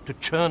press to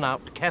churn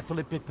out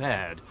carefully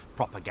prepared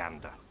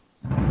propaganda.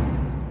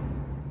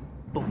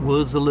 But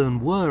words alone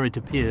were, it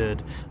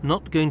appeared,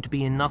 not going to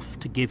be enough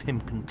to give him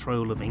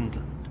control of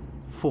England.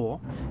 For,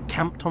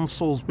 camped on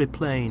Salisbury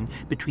Plain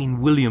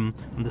between William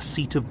and the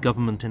seat of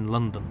government in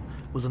London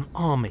was an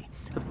army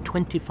of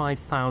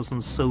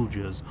 25,000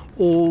 soldiers,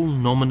 all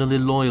nominally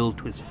loyal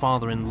to his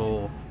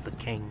father-in-law, the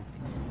king.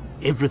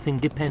 Everything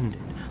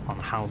depended on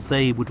how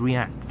they would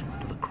react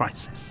to the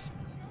crisis.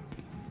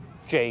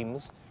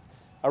 James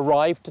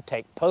arrived to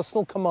take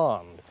personal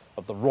command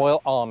of the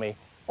royal army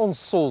on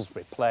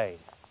Salisbury Plain.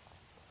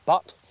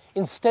 But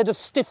instead of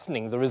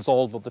stiffening the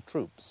resolve of the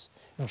troops,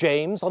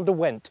 James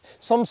underwent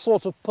some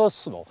sort of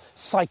personal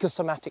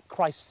psychosomatic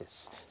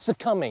crisis,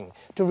 succumbing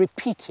to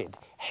repeated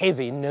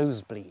heavy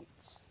nosebleeds.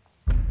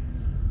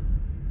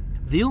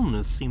 The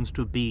illness seems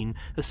to have been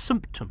a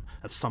symptom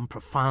of some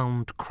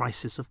profound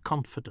crisis of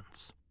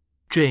confidence.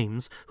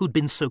 James, who'd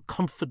been so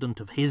confident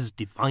of his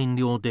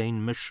divinely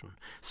ordained mission,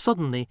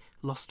 suddenly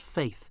lost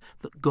faith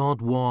that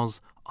God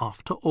was,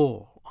 after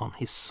all, on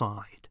his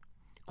side.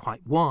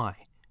 Quite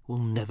why will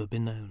never be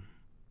known.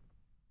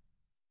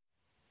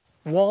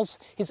 Was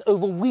his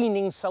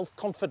overweening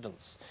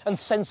self-confidence and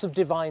sense of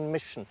divine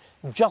mission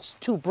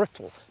just too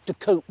brittle to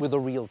cope with a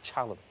real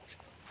challenge?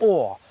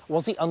 Or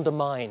was he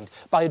undermined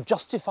by a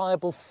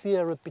justifiable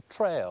fear of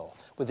betrayal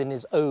within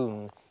his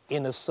own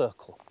inner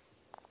circle?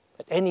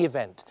 At any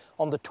event,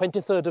 on the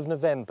 23rd of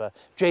November,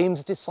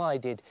 James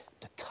decided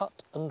to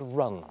cut and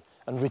run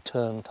and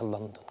return to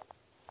London.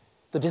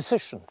 The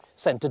decision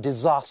sent a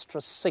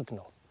disastrous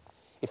signal.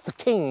 If the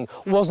king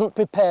wasn't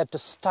prepared to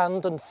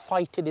stand and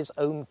fight in his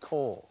own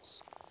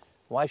cause,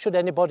 why should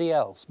anybody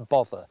else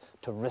bother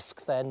to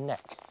risk their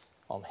neck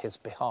on his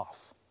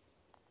behalf?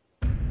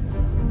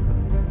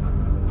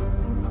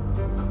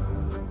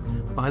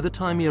 By the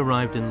time he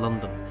arrived in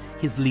London,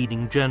 his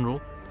leading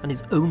general and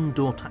his own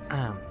daughter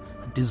Anne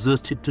had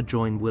deserted to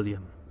join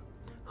William.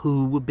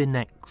 Who would be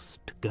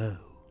next to go?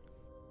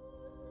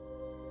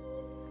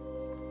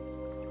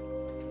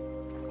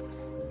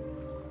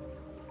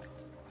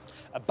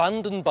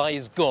 Abandoned by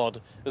his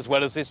God as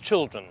well as his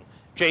children,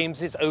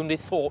 James's only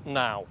thought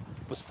now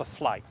was for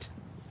flight.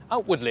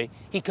 Outwardly,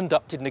 he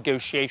conducted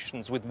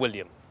negotiations with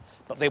William,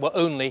 but they were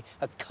only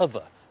a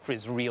cover for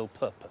his real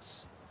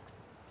purpose.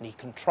 And he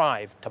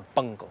contrived to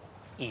bungle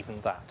even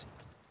that.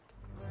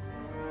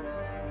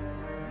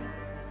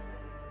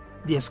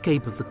 The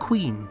escape of the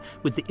Queen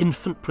with the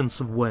infant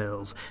Prince of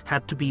Wales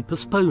had to be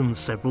postponed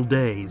several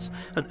days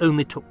and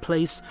only took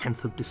place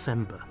 10th of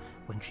December,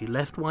 when she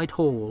left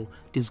Whitehall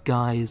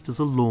disguised as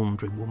a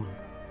laundrywoman.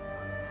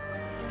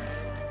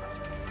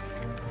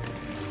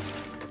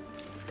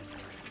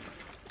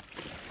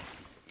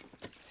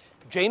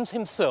 James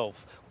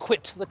himself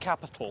quit the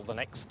capital the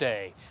next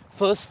day,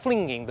 first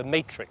flinging the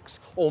matrix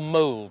or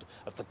mould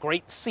of the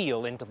Great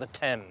Seal into the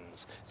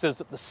Thames, so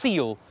that the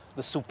seal,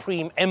 the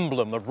supreme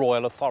emblem of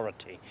royal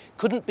authority,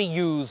 couldn't be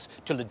used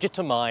to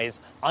legitimise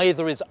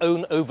either his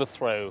own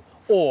overthrow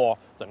or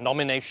the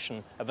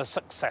nomination of a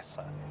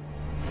successor.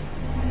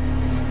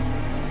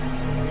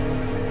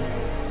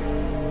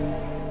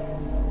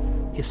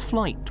 His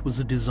flight was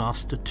a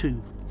disaster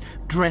too.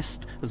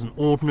 Dressed as an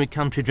ordinary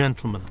country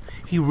gentleman,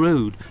 he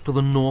rode to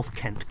the North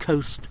Kent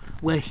coast,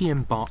 where he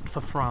embarked for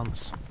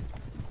France.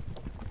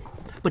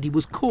 But he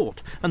was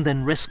caught and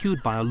then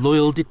rescued by a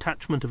loyal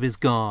detachment of his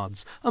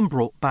guards and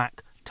brought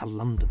back to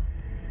London.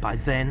 By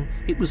then,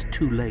 it was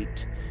too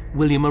late.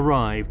 William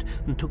arrived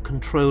and took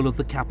control of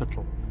the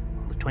capital.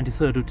 On the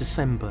 23rd of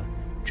December,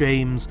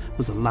 James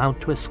was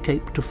allowed to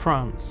escape to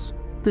France.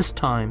 This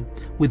time,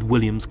 with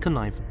William's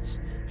connivance,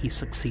 he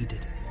succeeded.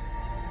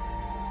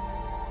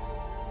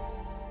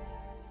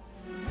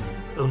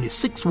 Only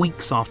 6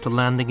 weeks after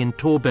landing in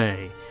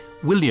Torbay,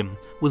 William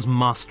was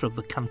master of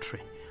the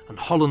country, and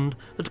Holland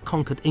had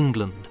conquered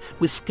England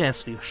with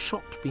scarcely a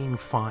shot being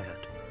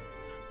fired.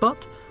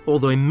 But,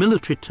 although in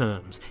military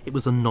terms it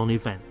was a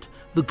non-event,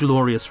 the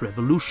Glorious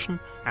Revolution,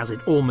 as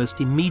it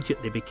almost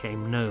immediately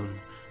became known,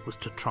 was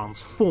to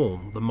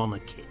transform the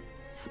monarchy.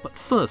 But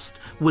first,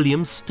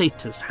 William's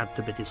status had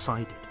to be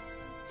decided.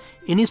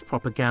 In his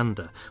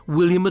propaganda,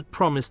 William had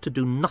promised to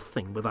do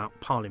nothing without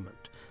Parliament,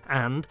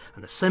 and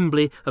an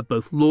assembly of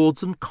both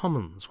Lords and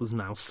Commons was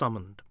now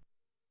summoned.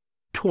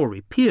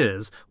 Tory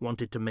peers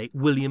wanted to make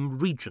William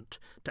regent,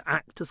 to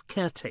act as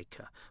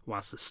caretaker,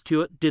 whilst the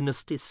Stuart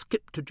dynasty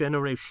skipped a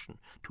generation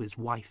to his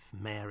wife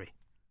Mary.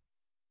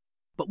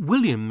 But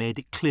William made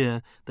it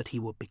clear that he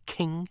would be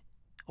king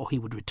or he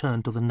would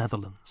return to the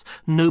Netherlands.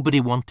 Nobody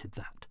wanted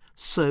that.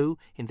 So,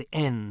 in the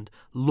end,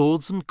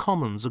 Lords and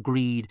Commons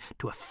agreed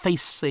to a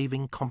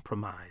face-saving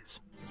compromise.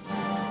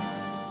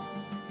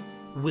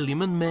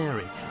 William and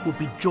Mary would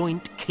be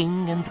joint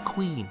king and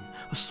queen,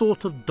 a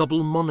sort of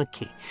double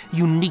monarchy,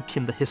 unique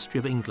in the history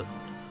of England,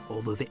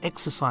 although the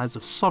exercise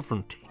of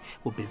sovereignty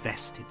would be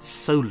vested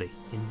solely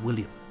in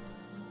William.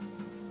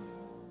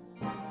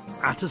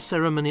 At a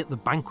ceremony at the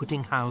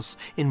banqueting house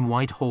in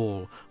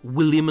Whitehall,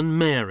 William and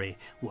Mary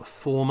were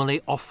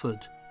formally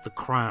offered the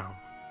crown.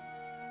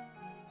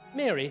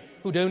 Mary,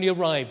 who'd only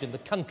arrived in the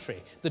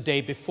country the day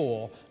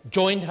before,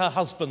 joined her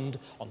husband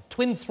on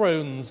twin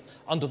thrones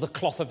under the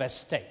cloth of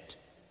estate.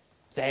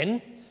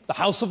 Then, the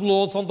House of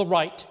Lords on the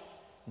right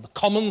and the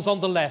Commons on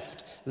the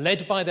left,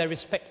 led by their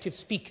respective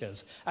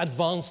speakers,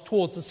 advanced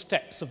towards the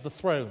steps of the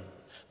throne.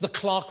 The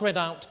clerk read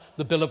out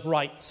the Bill of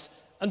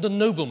Rights, and a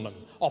nobleman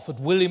offered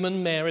William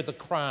and Mary the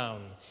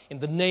crown in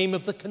the name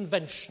of the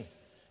Convention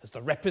as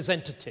the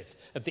representative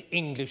of the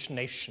English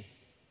nation.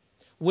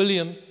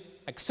 William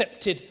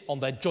accepted on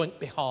their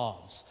joint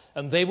behalves,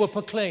 and they were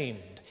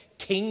proclaimed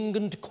King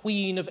and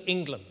Queen of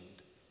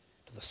England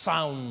to the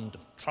sound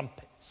of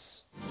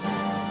trumpets.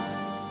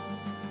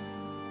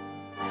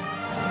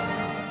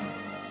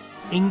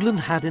 England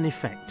had in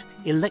effect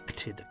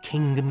elected a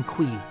king and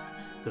queen,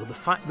 though the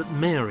fact that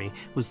Mary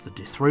was the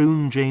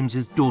dethroned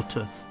James's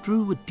daughter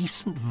drew a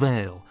decent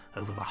veil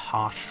over the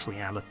harsh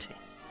reality.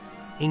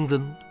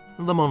 England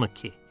and the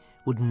monarchy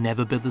would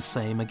never be the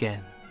same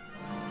again.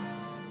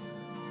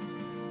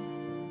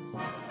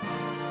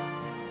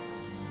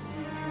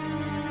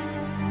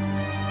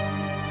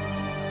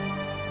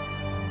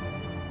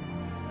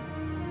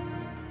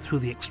 Through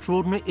the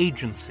extraordinary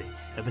agency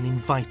of an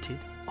invited,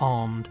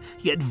 armed,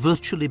 yet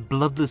virtually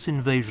bloodless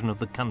invasion of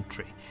the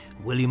country,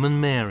 William and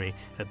Mary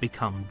had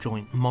become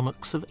joint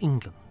monarchs of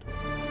England.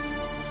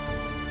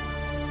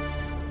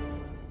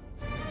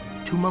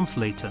 2 months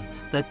later,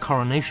 their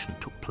coronation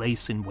took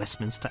place in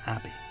Westminster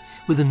Abbey,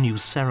 with a new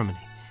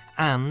ceremony,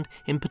 and,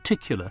 in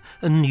particular,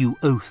 a new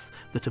oath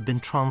that had been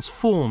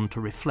transformed to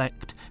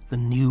reflect the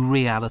new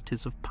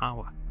realities of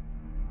power.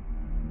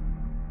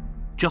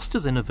 Just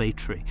as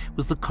innovatory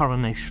was the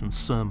coronation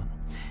sermon.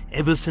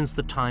 Ever since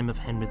the time of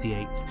Henry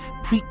VIII,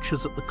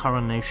 preachers at the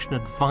coronation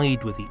had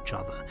vied with each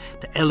other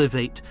to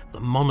elevate the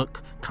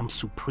monarch come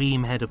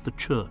supreme head of the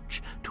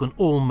church to an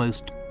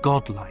almost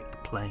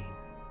godlike plane.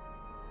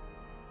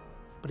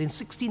 But in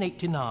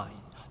 1689,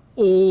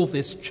 all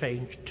this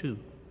changed too,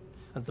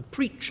 and the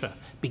preacher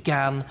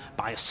began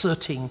by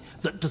asserting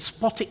that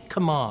despotic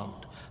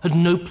command had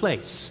no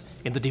place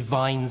in the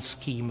divine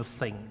scheme of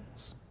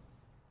things.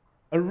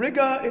 A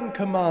rigour in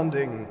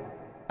commanding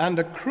and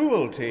a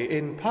cruelty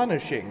in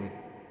punishing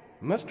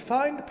must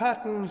find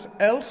patterns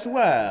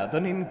elsewhere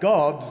than in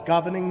God's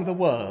governing the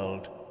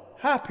world.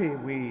 Happy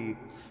we,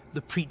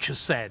 the preacher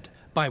said,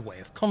 by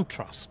way of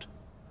contrast,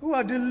 who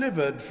are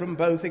delivered from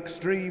both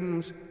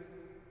extremes,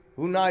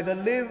 who neither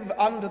live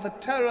under the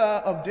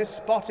terror of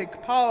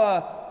despotic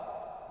power,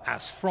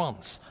 as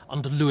France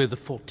under Louis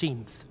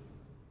XIV,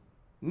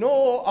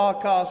 nor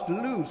are cast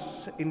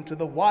loose into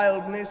the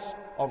wildness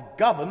of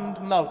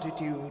governed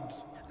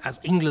multitudes, as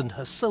England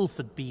herself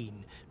had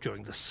been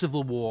during the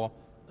Civil War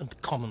and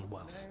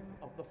Commonwealth.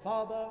 the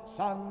Father,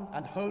 Son,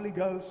 and Holy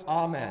Ghost.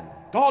 Amen.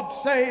 God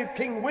save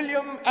King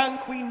William and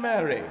Queen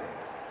Mary.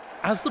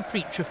 As the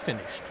preacher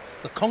finished,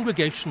 the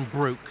congregation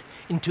broke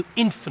into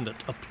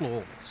infinite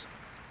applause.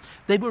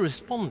 They were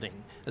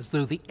responding as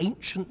though the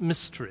ancient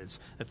mysteries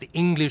of the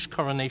English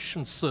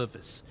coronation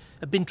service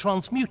had been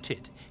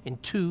transmuted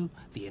into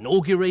the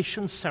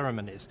inauguration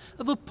ceremonies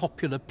of a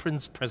popular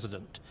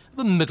prince-president of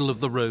a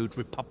middle-of-the-road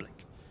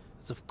republic,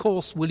 as of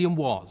course William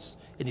was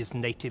in his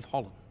native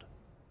Holland.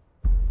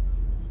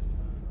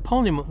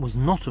 Parliament was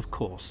not, of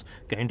course,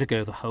 going to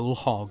go the whole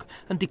hog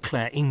and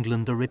declare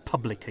England a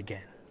republic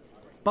again.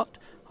 But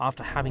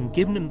after having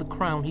given him the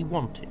crown he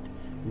wanted,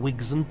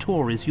 Whigs and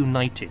Tories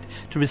united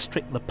to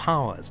restrict the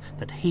powers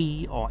that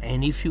he or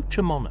any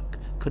future monarch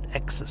could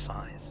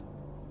exercise.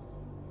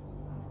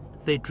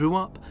 They drew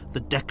up the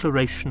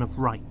Declaration of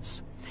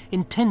Rights,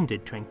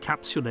 intended to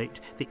encapsulate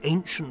the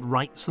ancient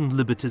rights and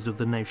liberties of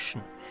the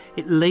nation.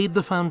 It laid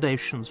the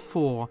foundations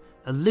for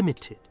a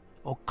limited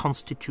or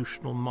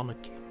constitutional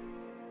monarchy.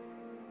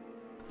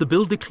 The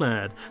bill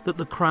declared that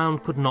the Crown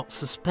could not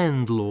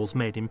suspend laws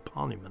made in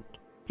Parliament.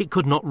 It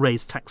could not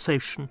raise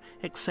taxation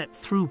except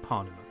through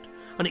Parliament,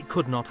 and it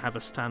could not have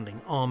a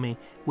standing army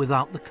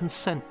without the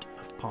consent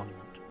of Parliament.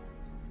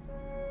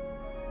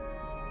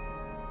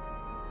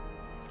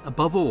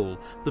 Above all,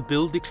 the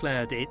bill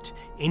declared it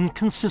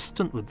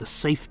inconsistent with the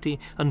safety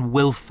and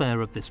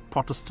welfare of this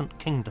Protestant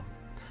kingdom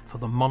for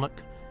the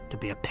monarch to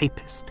be a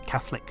papist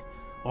Catholic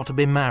or to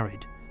be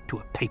married to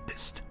a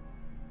papist.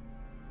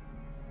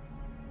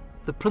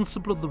 The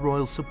principle of the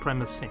royal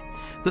supremacy,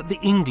 that the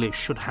English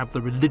should have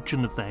the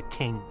religion of their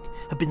king,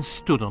 had been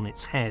stood on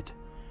its head.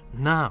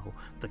 Now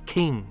the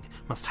king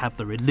must have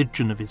the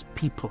religion of his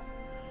people,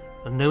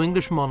 and no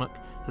English monarch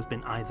has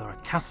been either a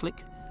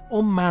Catholic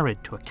or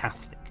married to a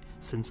Catholic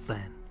since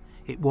then.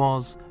 It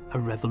was a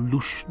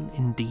revolution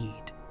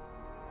indeed.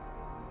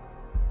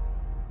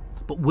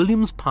 But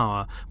William's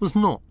power was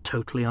not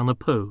totally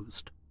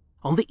unopposed.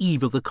 On the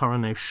eve of the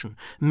coronation,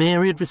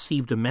 Mary had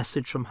received a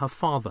message from her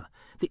father,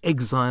 the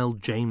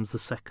exiled James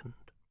II.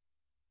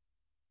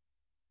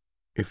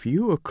 If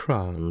you are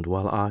crowned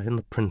while I and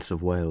the Prince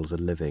of Wales are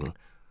living,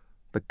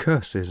 the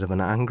curses of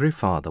an angry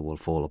father will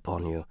fall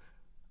upon you,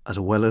 as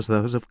well as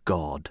those of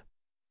God.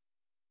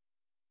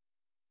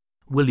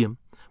 William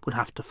would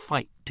have to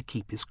fight to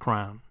keep his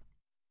crown.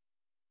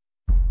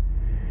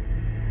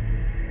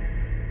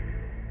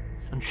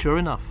 And sure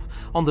enough,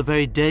 on the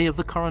very day of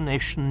the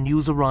coronation,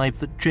 news arrived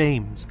that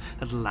James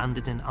had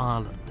landed in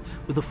Ireland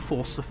with a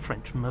force of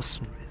French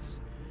mercenaries.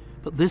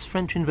 But this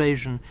French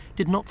invasion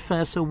did not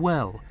fare so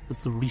well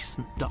as the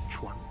recent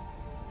Dutch one.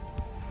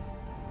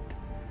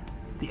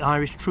 The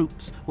Irish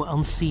troops were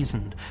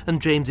unseasoned, and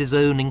James's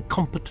own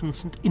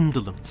incompetence and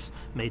indolence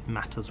made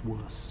matters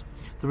worse.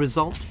 The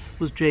result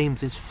was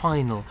James's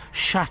final,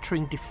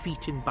 shattering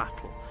defeat in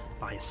battle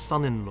by his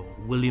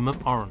son-in-law, William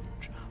of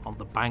Orange, on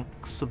the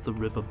banks of the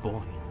River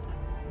Boyne.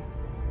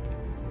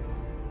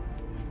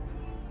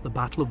 The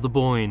Battle of the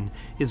Boyne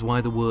is why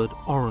the word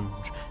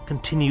Orange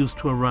continues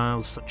to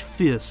arouse such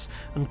fierce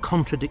and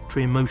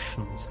contradictory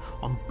emotions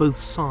on both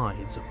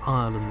sides of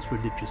Ireland's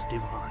religious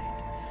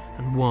divide,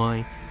 and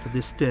why, to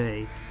this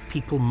day,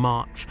 people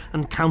march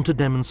and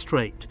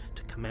counter-demonstrate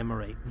to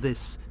commemorate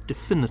this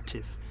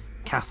definitive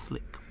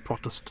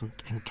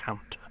Catholic-Protestant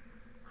encounter.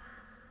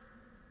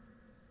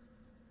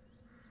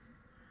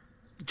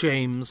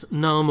 James,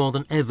 now more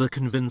than ever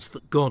convinced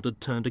that God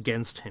had turned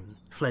against him,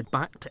 fled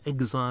back to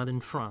exile in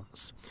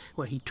France,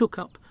 where he took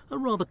up a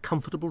rather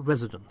comfortable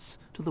residence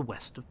to the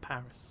west of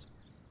Paris.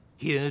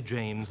 Here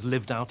James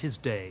lived out his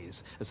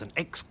days as an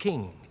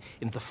ex-king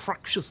in the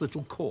fractious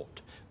little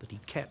court that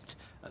he kept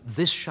at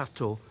this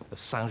chateau of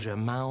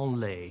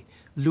Saint-Germain-en-Laye,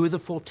 Louis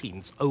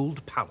XIV's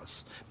old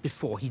palace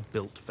before he'd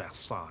built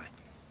Versailles.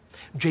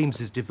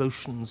 James's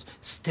devotions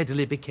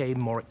steadily became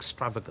more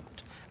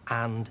extravagant,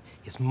 and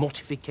his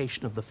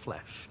mortification of the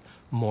flesh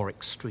more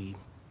extreme.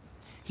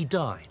 He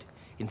died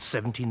in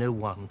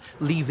 1701,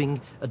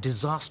 leaving a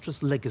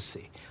disastrous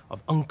legacy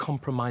of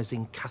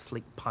uncompromising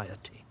Catholic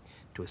piety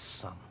to his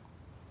son.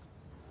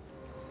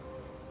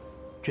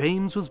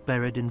 James was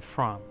buried in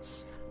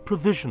France,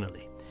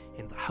 provisionally,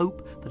 in the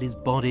hope that his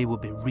body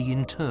would be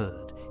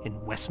reinterred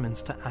in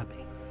Westminster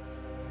Abbey.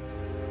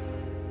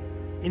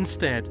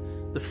 Instead,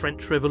 the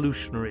French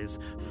revolutionaries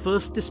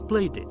first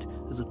displayed it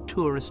as a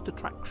tourist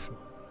attraction,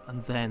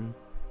 and then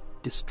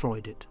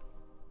destroyed it.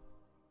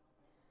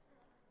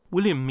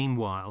 William,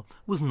 meanwhile,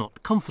 was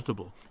not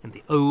comfortable in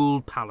the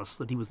old palace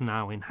that he was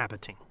now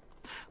inhabiting.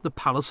 The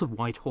Palace of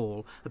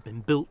Whitehall had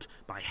been built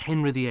by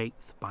Henry VIII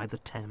by the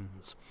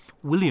Thames.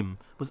 William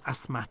was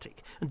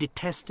asthmatic and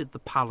detested the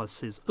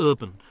palace's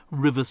urban,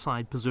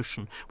 riverside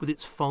position with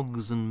its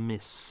fogs and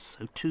mists.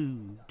 So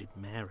too did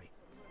Mary.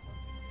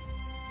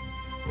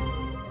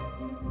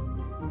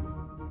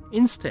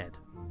 Instead,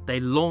 they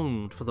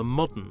longed for the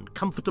modern,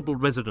 comfortable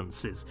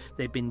residences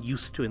they'd been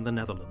used to in the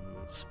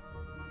Netherlands.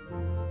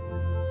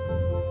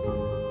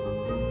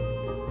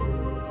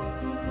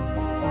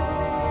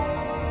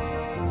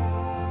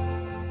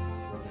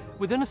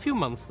 Within a few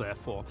months,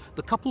 therefore,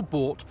 the couple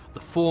bought the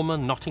former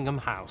Nottingham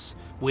house,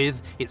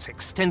 with its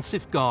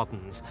extensive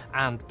gardens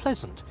and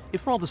pleasant,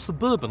 if rather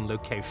suburban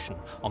location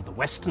on the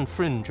western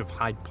fringe of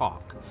Hyde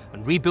Park,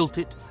 and rebuilt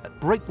it at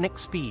breakneck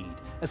speed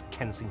as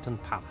Kensington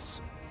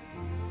Palace.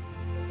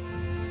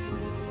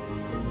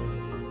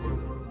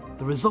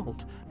 The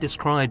result,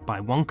 described by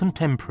one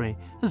contemporary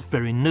as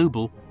very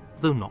noble,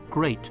 though not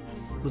great,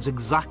 was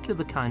exactly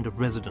the kind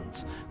of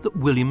residence that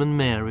William and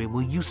Mary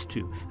were used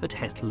to at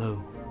Het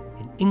Low.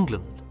 In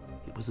England,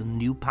 it was a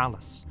new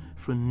palace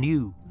for a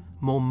new,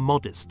 more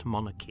modest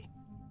monarchy.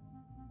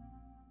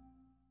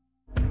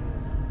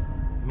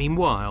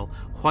 Meanwhile,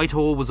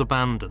 Whitehall was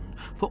abandoned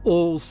for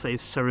all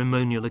save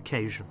ceremonial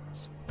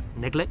occasions.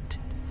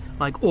 Neglected,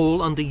 like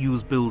all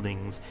underused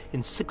buildings, in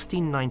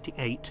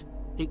 1698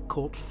 it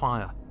caught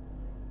fire.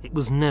 It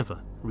was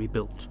never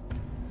rebuilt.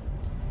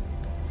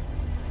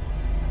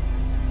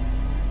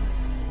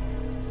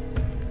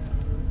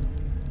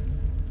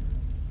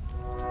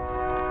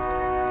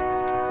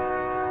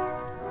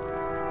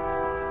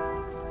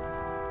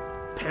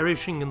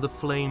 Perishing in the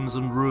flames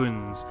and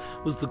ruins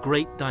was the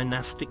great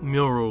dynastic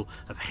mural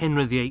of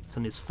Henry VIII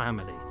and his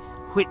family,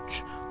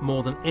 which,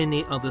 more than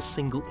any other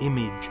single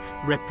image,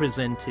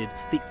 represented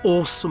the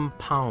awesome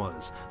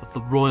powers of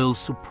the royal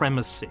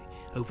supremacy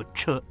over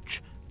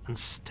church and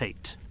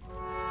state.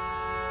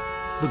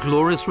 The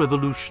glorious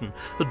Revolution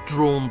had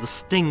drawn the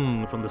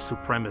sting from the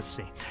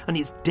supremacy and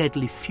its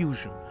deadly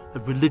fusion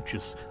of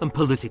religious and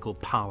political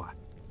power.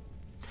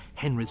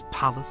 Henry's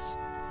palace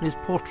and his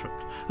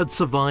portrait had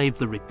survived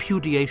the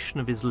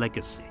repudiation of his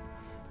legacy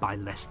by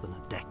less than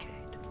a decade.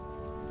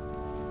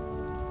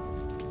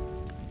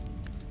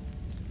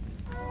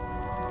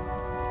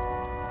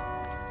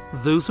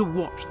 Those who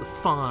watched the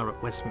fire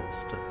at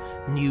Westminster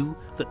knew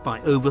that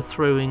by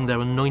overthrowing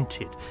their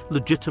anointed,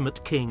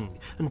 legitimate king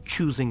and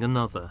choosing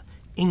another,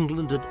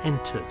 England had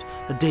entered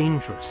a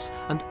dangerous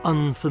and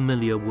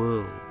unfamiliar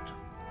world.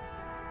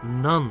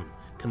 None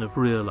can have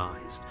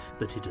realised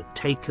that it had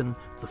taken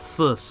the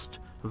first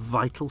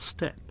vital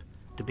step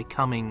to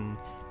becoming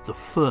the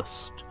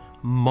first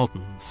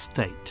modern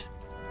state.